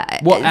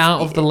 Yeah. What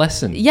out of the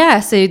lesson?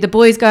 Yeah. So the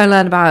boys go and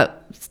learn about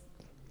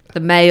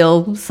the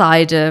male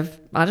side of,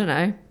 I don't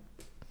know,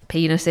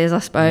 penises, I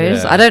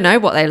suppose. I don't know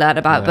what they learned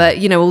about, but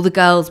all the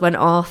girls went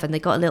off and they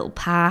got a little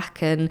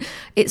pack, and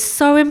it's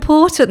so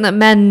important that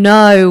men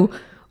know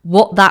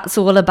what that's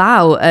all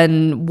about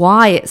and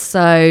why it's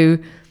so,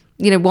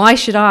 why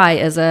should I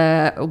as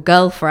a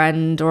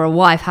girlfriend or a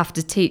wife have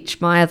to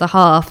teach my other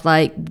half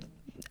like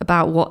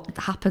about what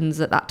happens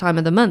at that time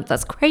of the month?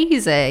 That's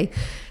crazy.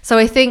 So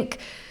I think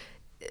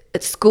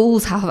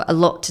schools have a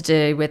lot to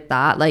do with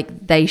that.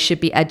 Like, they should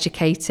be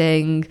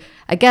educating,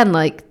 again,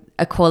 like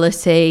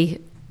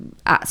equality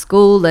at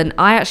school. And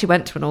I actually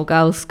went to an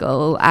all-girls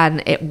school,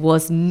 and it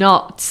was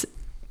not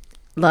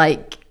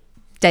like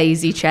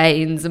daisy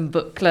chains and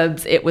book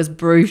clubs. It was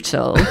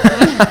brutal.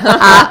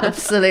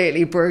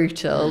 Absolutely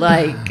brutal.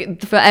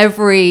 Like,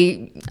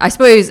 I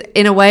suppose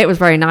in a way it was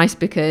very nice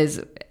because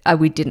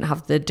we didn't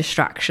have the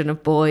distraction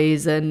of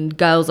boys, and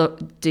girls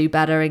do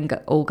better in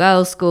all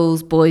girls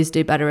schools, boys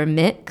do better in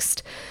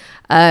mixed.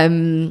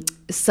 But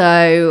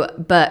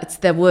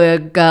there were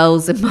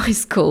girls in my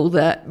school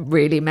that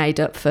really made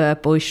up for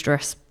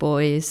boisterous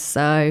boys.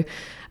 So,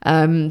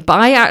 but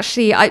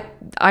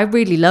I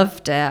really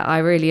loved it. I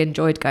really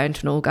enjoyed going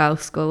to an all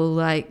girls school.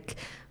 Like,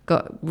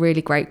 got a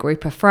really great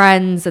group of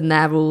friends, and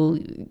they're all,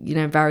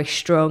 very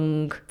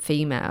strong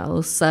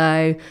females.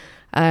 So,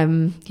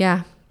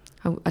 yeah.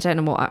 I don't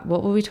know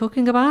what were we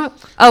talking about?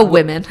 Oh,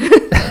 women.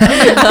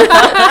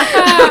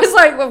 I was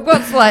like, we've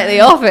got slightly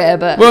off here,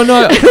 but well,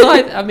 no,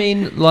 I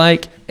mean,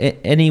 like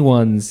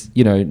anyone's,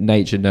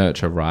 nature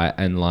nurture, right?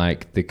 And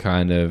like the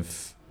kind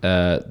of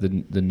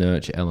the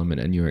nurture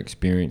element and your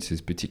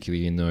experiences,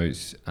 particularly in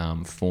those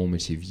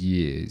formative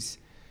years,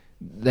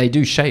 they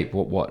do shape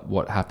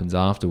what happens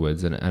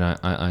afterwards. And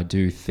I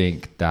do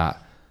think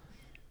that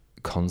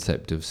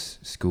concept of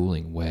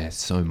schooling, where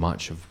so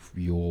much of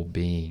your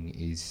being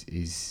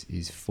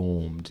is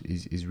formed,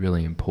 is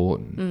really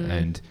important.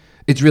 And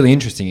it's really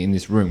interesting. In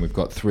this room we've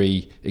got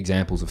 3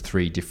 examples of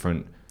 3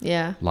 different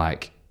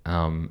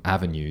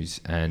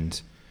avenues,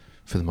 and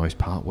for the most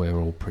part we're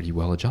all pretty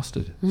well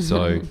adjusted.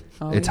 So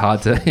it's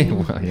hard to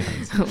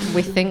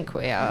we think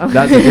we are.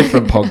 That's a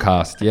different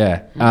podcast.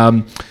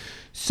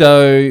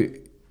 So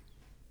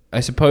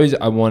I suppose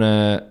I want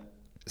to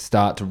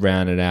start to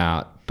round it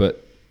out,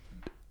 but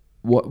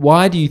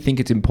why do you think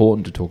it's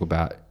important to talk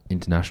about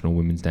International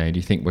Women's Day? Do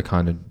you think we're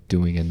kind of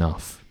doing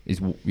enough?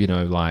 Is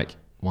like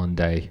one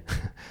day,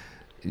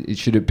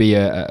 should it be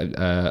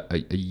a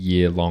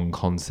year-long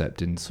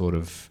concept and sort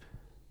of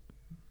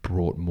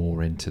brought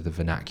more into the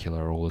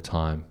vernacular all the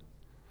time?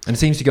 And it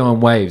seems to go in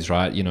waves,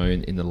 right?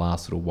 In the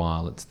last little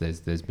while,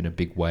 there's been a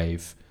big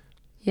wave.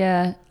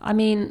 Yeah, I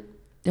mean,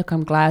 look,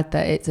 I'm glad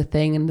that it's a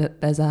thing and that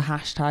there's a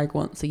hashtag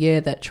once a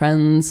year that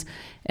trends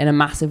in a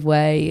massive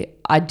way.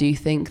 I do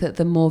think that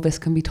the more this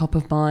can be top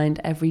of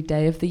mind every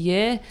day of the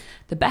year,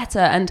 the better.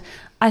 And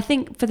I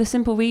think for the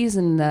simple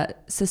reason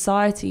that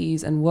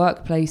societies and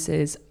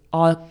workplaces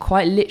are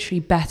quite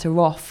literally better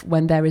off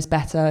when there is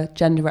better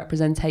gender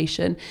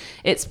representation.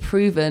 It's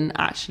proven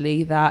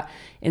actually that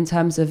in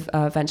terms of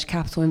venture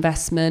capital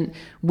investment,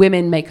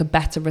 women make a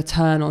better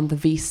return on the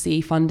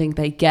VC funding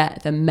they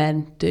get than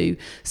men do.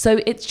 So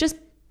it's just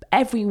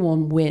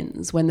everyone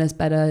wins when there's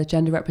better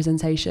gender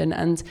representation.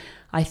 And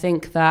I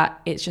think that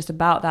it's just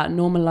about that,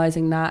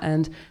 normalizing that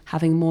and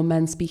having more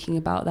men speaking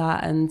about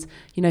that and,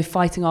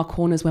 fighting our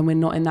corners when we're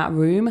not in that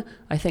room.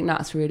 I think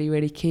that's really,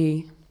 really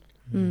key.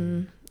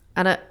 And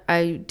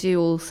I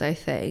do also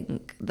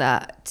think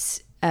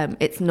that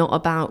it's not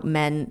about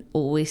men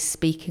always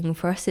speaking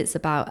for us. It's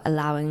about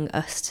allowing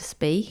us to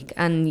speak.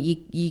 And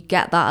you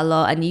get that a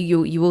lot. And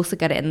you also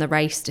get it in the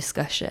race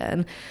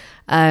discussion.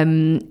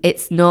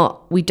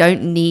 We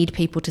don't need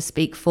people to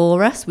speak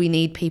for us. We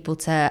need people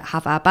to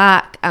have our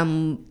back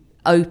and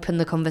open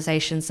the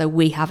conversation so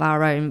we have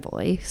our own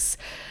voice.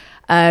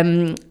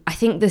 I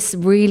think this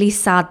really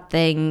sad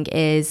thing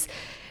is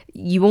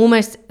you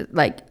almost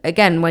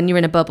again, when you're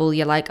in a bubble,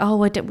 you're like, oh,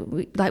 we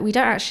don't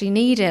actually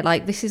need it.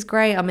 Like, this is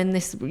great. I'm in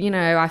this,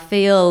 I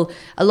feel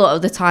a lot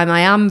of the time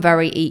I am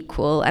very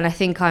equal. And I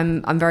think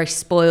I'm very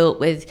spoiled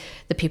with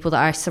the people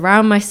that I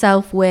surround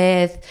myself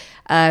with,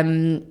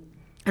 and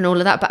all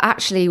of that. But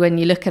actually, when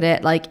you look at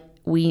it,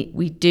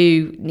 we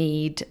do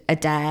need a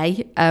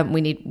day.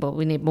 We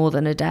need more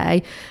than a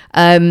day.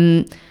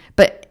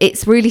 But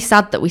it's really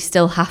sad that we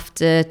still have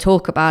to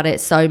talk about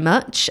it so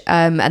much,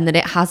 and that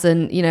it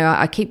hasn't,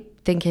 I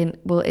keep thinking,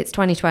 well, it's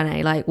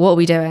 2020. What are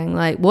we doing?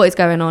 What is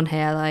going on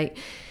here?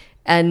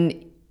 It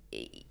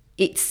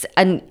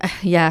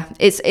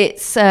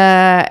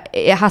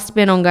has to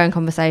be an ongoing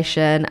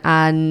conversation.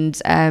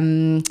 And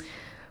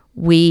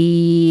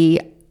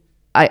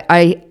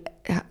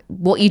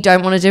what you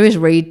don't want to do is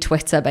read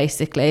Twitter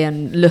basically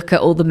and look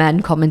at all the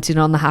men commenting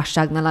on the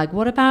hashtag and they're like,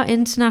 what about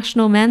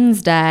International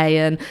Men's Day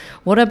and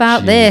what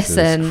about this,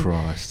 and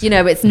Christ.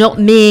 It's not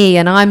me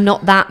and I'm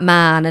not that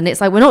man, and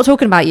it's like, we're not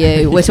talking about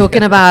you, we're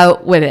talking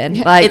about women.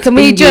 Can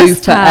we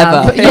just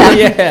have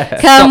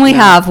can we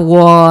have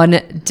one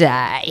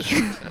day?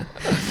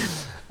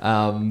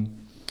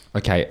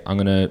 Okay, I'm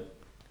gonna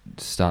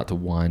start to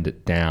wind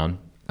it down.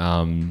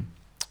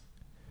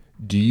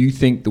 Do you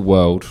think the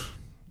world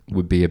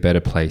would be a better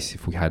place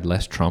if we had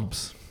less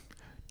Trumps,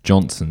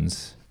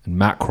 Johnsons and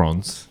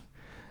Macrons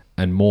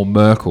and more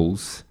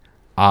Merkels,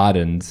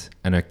 Ardens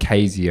and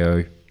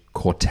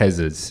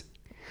Ocasio-Cortezes?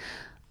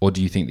 Or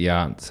do you think the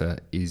answer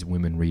is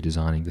women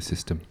redesigning the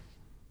system?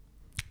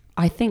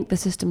 I think the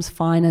system's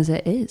fine as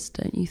it is.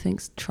 Don't you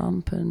think,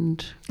 Trump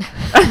and...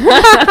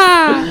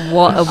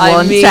 What a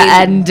one to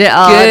end it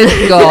on.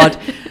 Good God.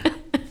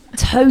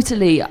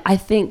 Totally. I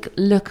think,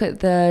 look at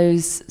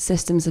those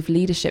systems of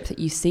leadership that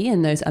you see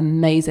in those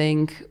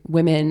amazing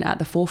women at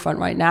the forefront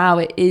right now.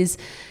 It is,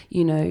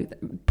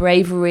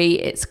 bravery.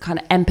 It's kind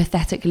of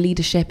empathetic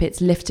leadership.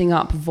 It's lifting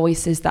up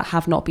voices that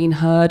have not been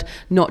heard,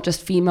 not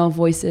just female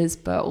voices,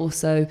 but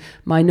also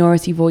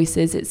minority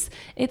voices.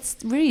 It's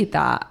really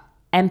that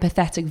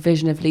empathetic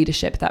vision of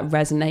leadership that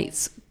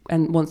resonates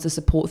and wants to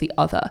support the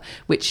other,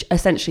 which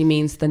essentially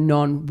means the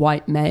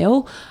non-white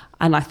male.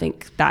 And I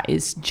think that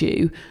is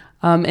due.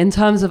 In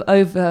terms of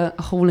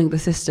overhauling the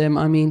system,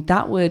 I mean,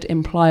 that would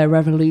imply a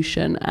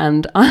revolution,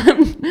 and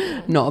I'm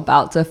not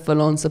about to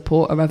full-on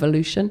support a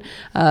revolution.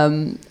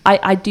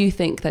 I do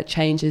think that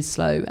change is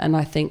slow, and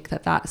I think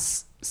that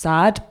that's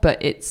sad,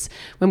 but it's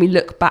when we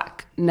look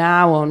back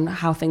now on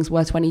how things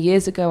were 20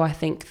 years ago, I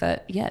think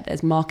that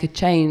there's marked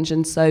change,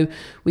 and so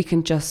we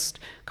can just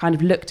kind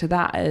of look to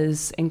that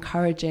as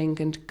encouraging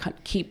and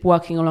keep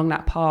working along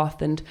that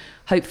path. And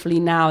hopefully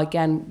now,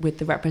 again, with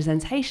the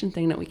representation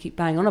thing that we keep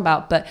banging on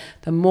about, but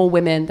the more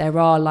women there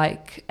are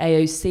like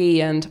AOC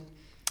and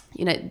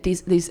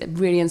these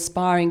really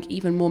inspiring,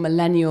 even more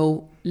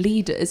millennial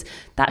leaders,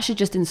 that should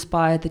just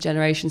inspire the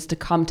generations to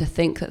come to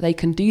think that they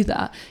can do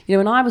that.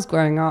 When I was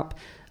growing up,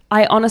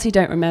 I honestly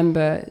don't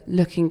remember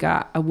looking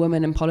at a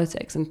woman in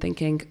politics and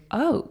thinking,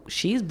 oh,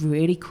 she's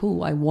really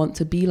cool, I want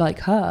to be like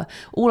her.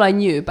 All I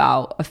knew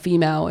about a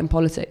female in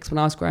politics when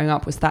I was growing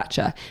up was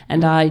Thatcher,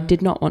 and I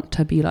did not want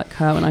to be like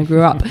her when I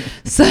grew up.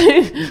 So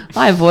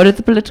I avoided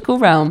the political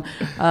realm.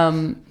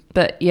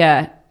 But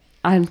yeah,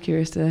 I'm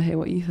curious to hear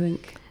what you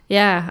think.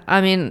 Yeah,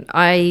 I mean,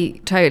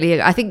 I totally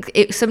agree. I think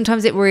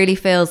sometimes it really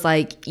feels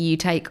like you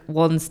take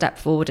one step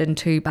forward and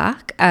two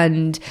back.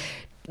 And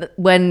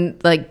when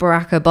like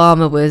Barack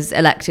Obama was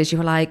elected, you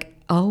were like,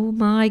 oh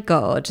my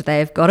God,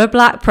 they've got a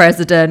black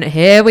president.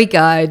 Here we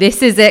go.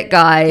 This is it,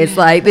 guys.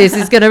 Like, this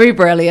is going to be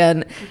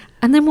brilliant.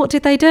 And then what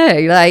did they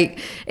do? Like,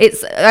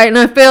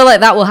 I feel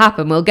like that will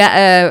happen. We'll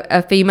get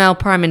a female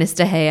prime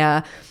minister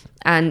here,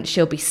 and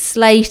she'll be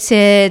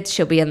slated,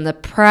 she'll be in the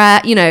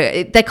press.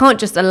 They can't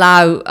just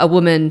allow a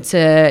woman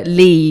to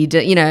lead.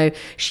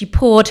 She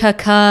poured her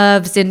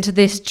curves into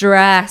this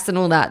dress and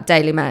all that,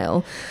 Daily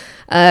Mail.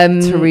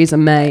 Theresa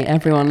May,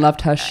 everyone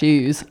loved her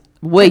shoes.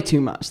 Way too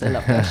much, they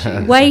loved her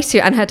shoes. Way too,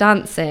 and her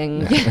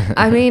dancing.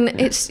 I mean,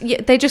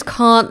 they just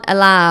can't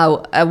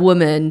allow a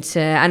woman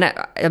to, and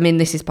I mean,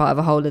 this is part of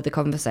a whole of the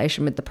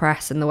conversation with the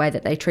press and the way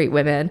that they treat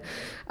women.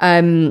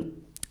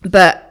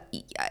 But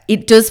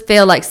it does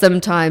feel like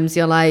sometimes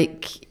you're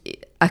like,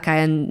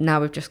 okay, and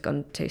now we've just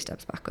gone 2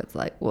 steps backwards.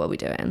 Like, what are we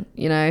doing?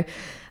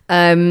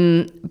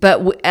 But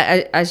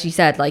as you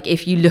said, like,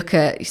 if you look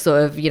at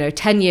sort of,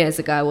 10 years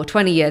ago or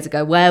 20 years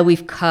ago, where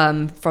we've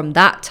come from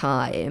that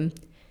time,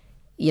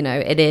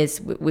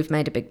 we've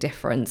made a big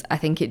difference. I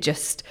think it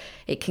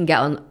can get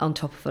on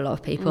top of a lot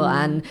of people.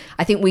 And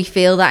I think we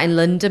feel that in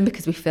London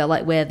because we feel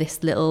like we're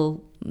this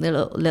little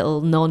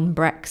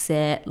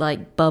non-Brexit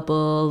like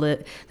bubble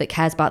that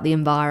cares about the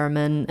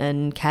environment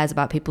and cares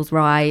about people's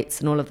rights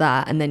and all of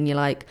that. And then you're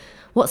like,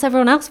 what's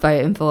everyone else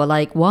voting for?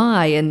 Like,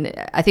 why? And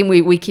I think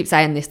we keep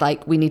saying this,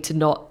 like, we need to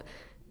not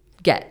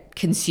get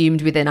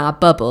consumed within our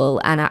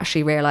bubble and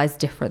actually realize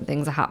different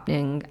things are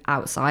happening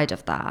outside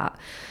of that.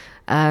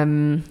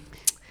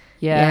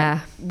 Yeah.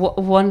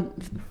 One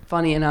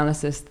funny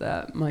analysis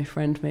that my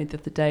friend made the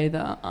other day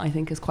that I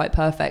think is quite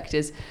perfect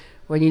is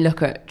when you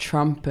look at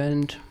Trump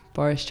and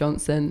Boris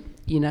Johnson,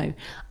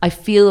 I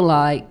feel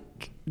like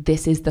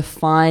this is the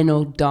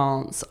final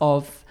dance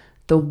of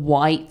the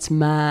white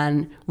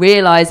man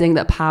realizing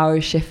that power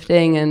is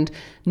shifting and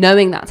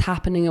knowing that's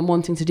happening and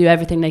wanting to do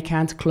everything they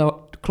can to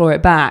claw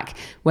it back,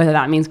 whether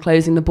that means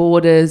closing the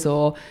borders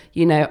or,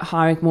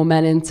 hiring more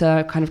men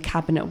into kind of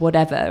cabinet,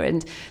 whatever,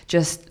 and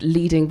just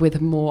leading with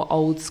a more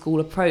old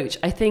school approach.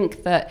 I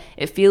think that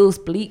it feels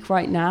bleak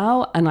right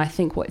now, and I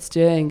think what it's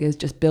doing is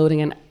just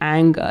building an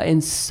anger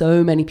in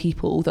so many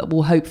people that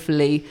will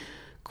hopefully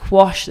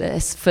quash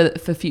this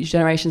for future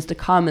generations to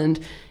come. And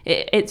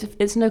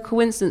it's no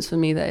coincidence for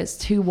me that it's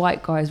 2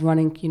 white guys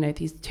running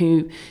these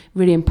 2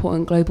 really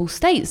important global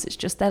states. It's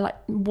just they're like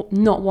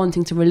not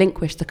wanting to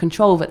relinquish the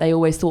control that they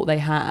always thought they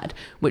had,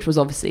 which was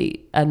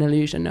obviously an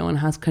illusion. No one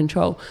has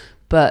control.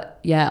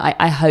 But yeah,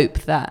 I hope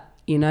that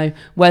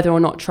whether or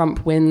not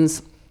Trump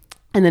wins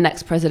in the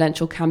next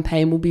presidential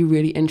campaign will be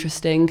really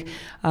interesting.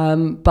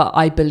 But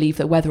I believe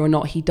that whether or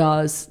not he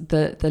does,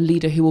 the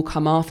leader who will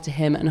come after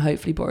him, and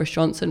hopefully Boris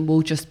Johnson,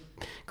 will just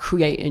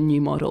create a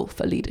new model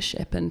for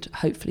leadership and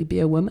hopefully be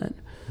a woman.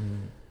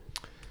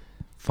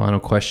 Final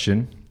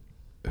question.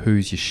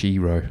 Who's your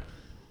shero?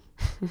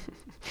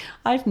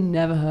 I've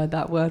never heard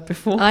that word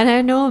before. I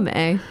know,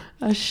 Normie.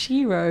 A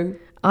shero.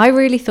 I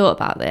really thought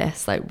about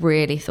this,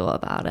 really thought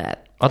about it.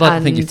 I'd like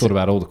to think you've thought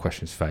about all the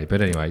questions, Faye,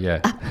 but anyway,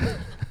 yeah.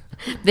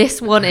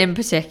 This one in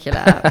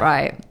particular,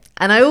 right?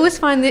 And I always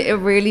find it a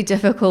really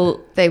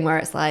difficult thing where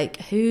it's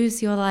like,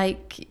 who's your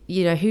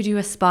who do you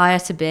aspire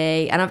to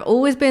be? And I've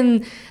always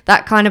been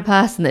that kind of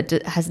person that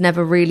has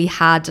never really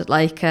had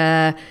like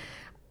I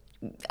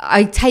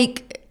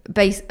take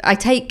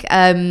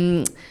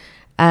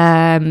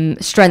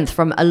strength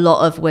from a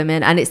lot of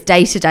women, and it's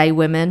day-to-day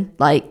women,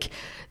 like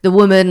the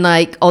woman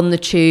like on the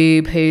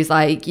tube who's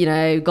like,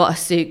 got a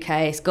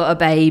suitcase, got a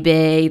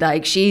baby,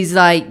 like she's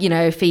like,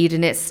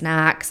 feeding it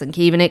snacks and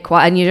keeping it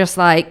quiet. And you're just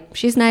like,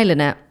 she's nailing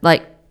it.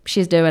 Like,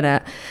 she's doing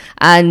it.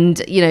 And,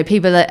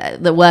 people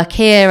that work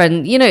here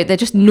and, they're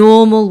just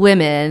normal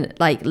women,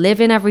 like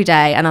living every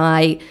day. And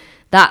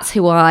that's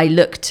who I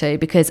look to,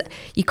 because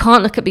you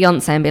can't look at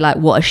Beyonce and be like,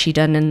 what has she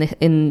done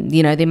in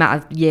the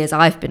amount of years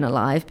I've been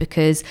alive?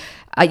 Because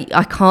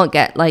I can't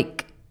get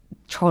like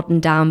trodden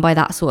down by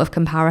that sort of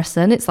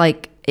comparison. It's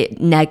like it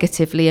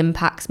negatively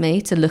impacts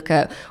me to look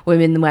at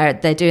women where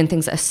they're doing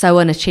things that are so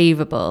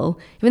unachievable,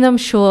 even though I'm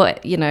sure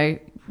you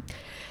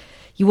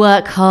you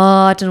work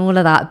hard and all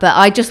of that. But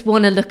I just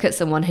want to look at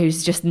someone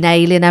who's just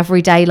nailing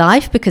everyday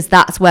life, because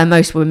that's where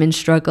most women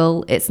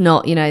struggle. It's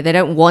not, you know, they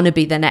don't want to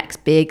be the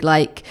next big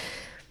like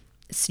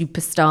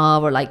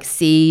superstar or like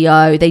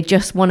CEO. They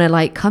just want to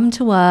like come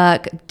to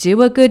work,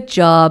 do a good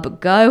job,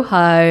 go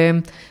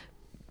home,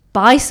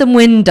 buy some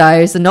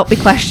windows and not be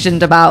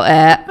questioned about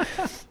it,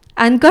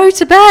 and go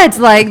to bed.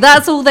 Like,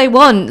 that's all they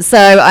want. So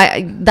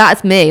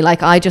that's me.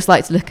 Like, I just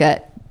like to look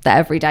at the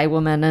everyday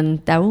woman,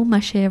 and they're all my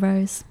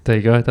heroes. There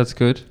you go. That's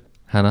good.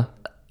 Hannah?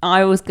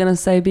 I was going to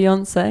say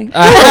Beyonce.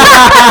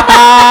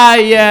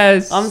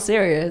 Yes. I'm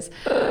serious.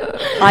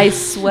 I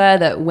swear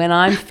that when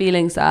I'm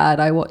feeling sad,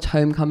 I watch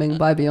Homecoming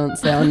by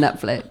Beyonce on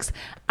Netflix.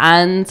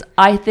 And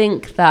I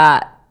think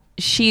that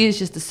she is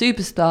just a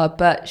superstar,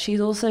 but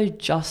she's also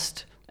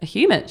just a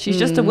human. She's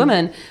just a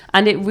woman.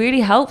 And it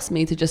really helps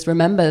me to just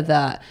remember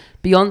that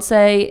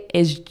Beyonce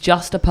is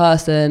just a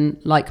person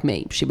like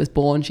me. She was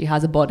born, she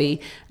has a body,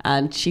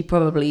 and she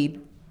probably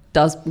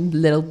does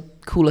little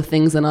cooler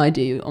things than I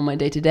do on my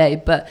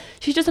day-to-day, but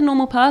she's just a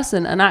normal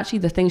person. And actually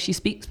the things she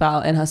speaks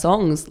about in her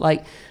songs,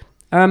 like,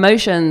 her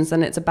emotions,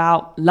 and it's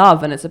about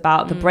love, and it's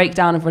about the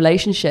breakdown of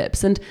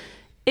relationships, and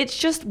it's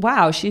just,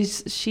 wow,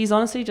 she's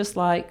honestly just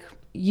like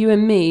you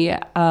and me,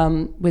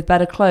 with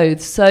better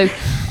clothes. So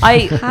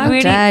How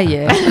dare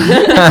you?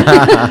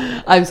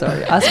 I'm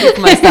sorry, I speak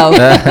for myself.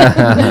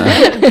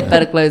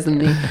 Better clothes than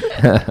me.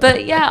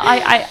 But yeah,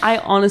 I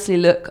honestly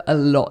look a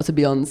lot to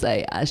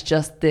Beyonce as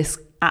just this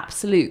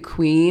absolute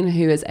queen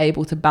who is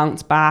able to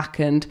bounce back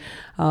and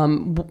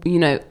you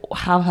know,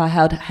 have her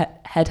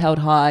head held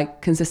high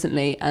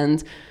consistently.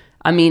 And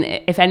I mean,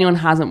 if anyone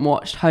hasn't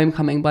watched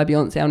Homecoming by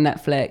Beyonce on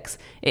Netflix,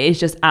 it is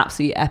just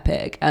absolutely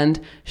epic and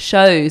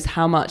shows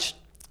how much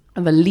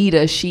of a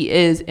leader she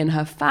is in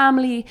her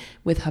family,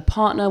 with her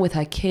partner, with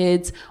her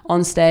kids,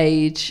 on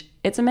stage.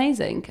 It's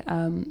amazing.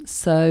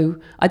 So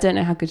I don't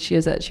know how good she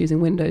is at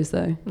choosing windows,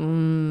 though.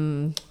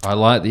 I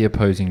like the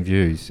opposing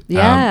views.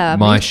 Yeah,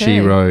 my me too.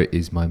 hero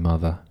is my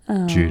mother,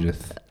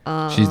 Judith.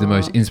 She's the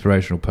most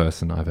inspirational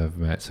person I've ever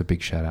met. So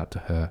big shout out to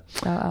her.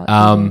 Shout out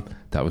to you.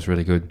 That was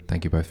really good.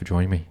 Thank you both for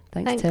joining me.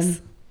 Thanks, Thanks.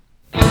 Tim.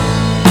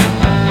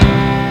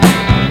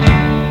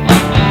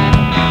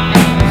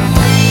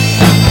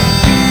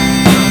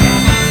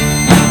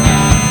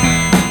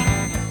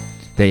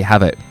 There you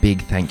have it.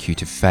 Big thank you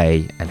to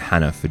Faye and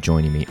Hannah for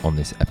joining me on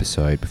this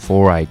episode.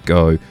 Before I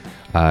go,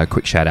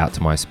 quick shout out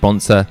to my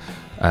sponsor,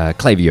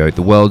 Klaviyo,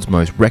 the world's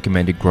most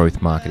recommended growth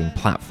marketing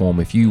platform.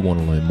 If you want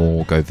to learn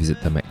more, go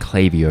visit them at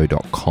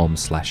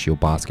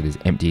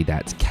klaviyo.com/yourbasketisempty.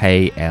 That's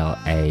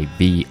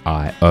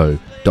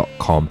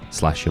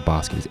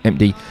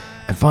KLAVIO.com/yourbasketisempty.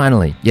 And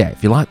finally, yeah,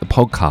 if you like the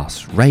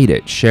podcast, rate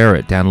it, share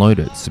it, download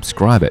it,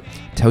 subscribe it.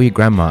 Tell your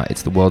grandma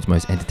it's the world's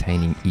most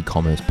entertaining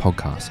e-commerce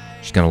podcast.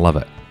 She's going to love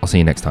it. I'll see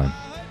you next time.